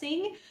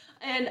discussing,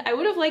 and I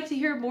would have liked to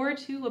hear more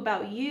too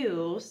about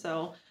you.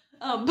 So,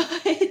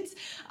 but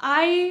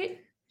I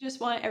just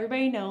want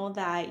everybody to know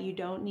that you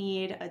don't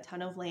need a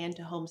ton of land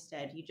to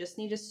homestead. You just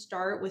need to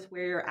start with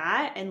where you're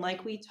at. And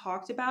like we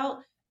talked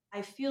about,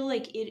 I feel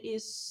like it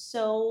is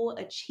so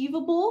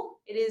achievable.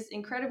 It is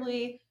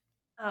incredibly,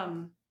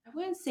 I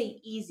wouldn't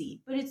say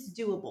easy, but it's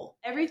doable.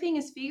 Everything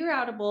is figure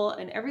outable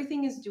and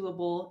everything is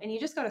doable. And you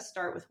just got to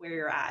start with where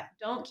you're at.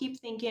 Don't keep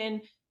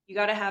thinking you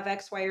got to have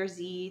X, Y, or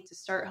Z to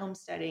start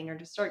homesteading or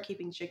to start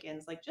keeping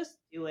chickens. Like, just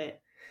do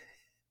it.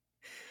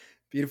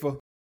 Beautiful.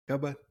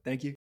 Gubba,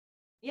 thank you.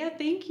 Yeah,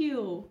 thank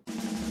you.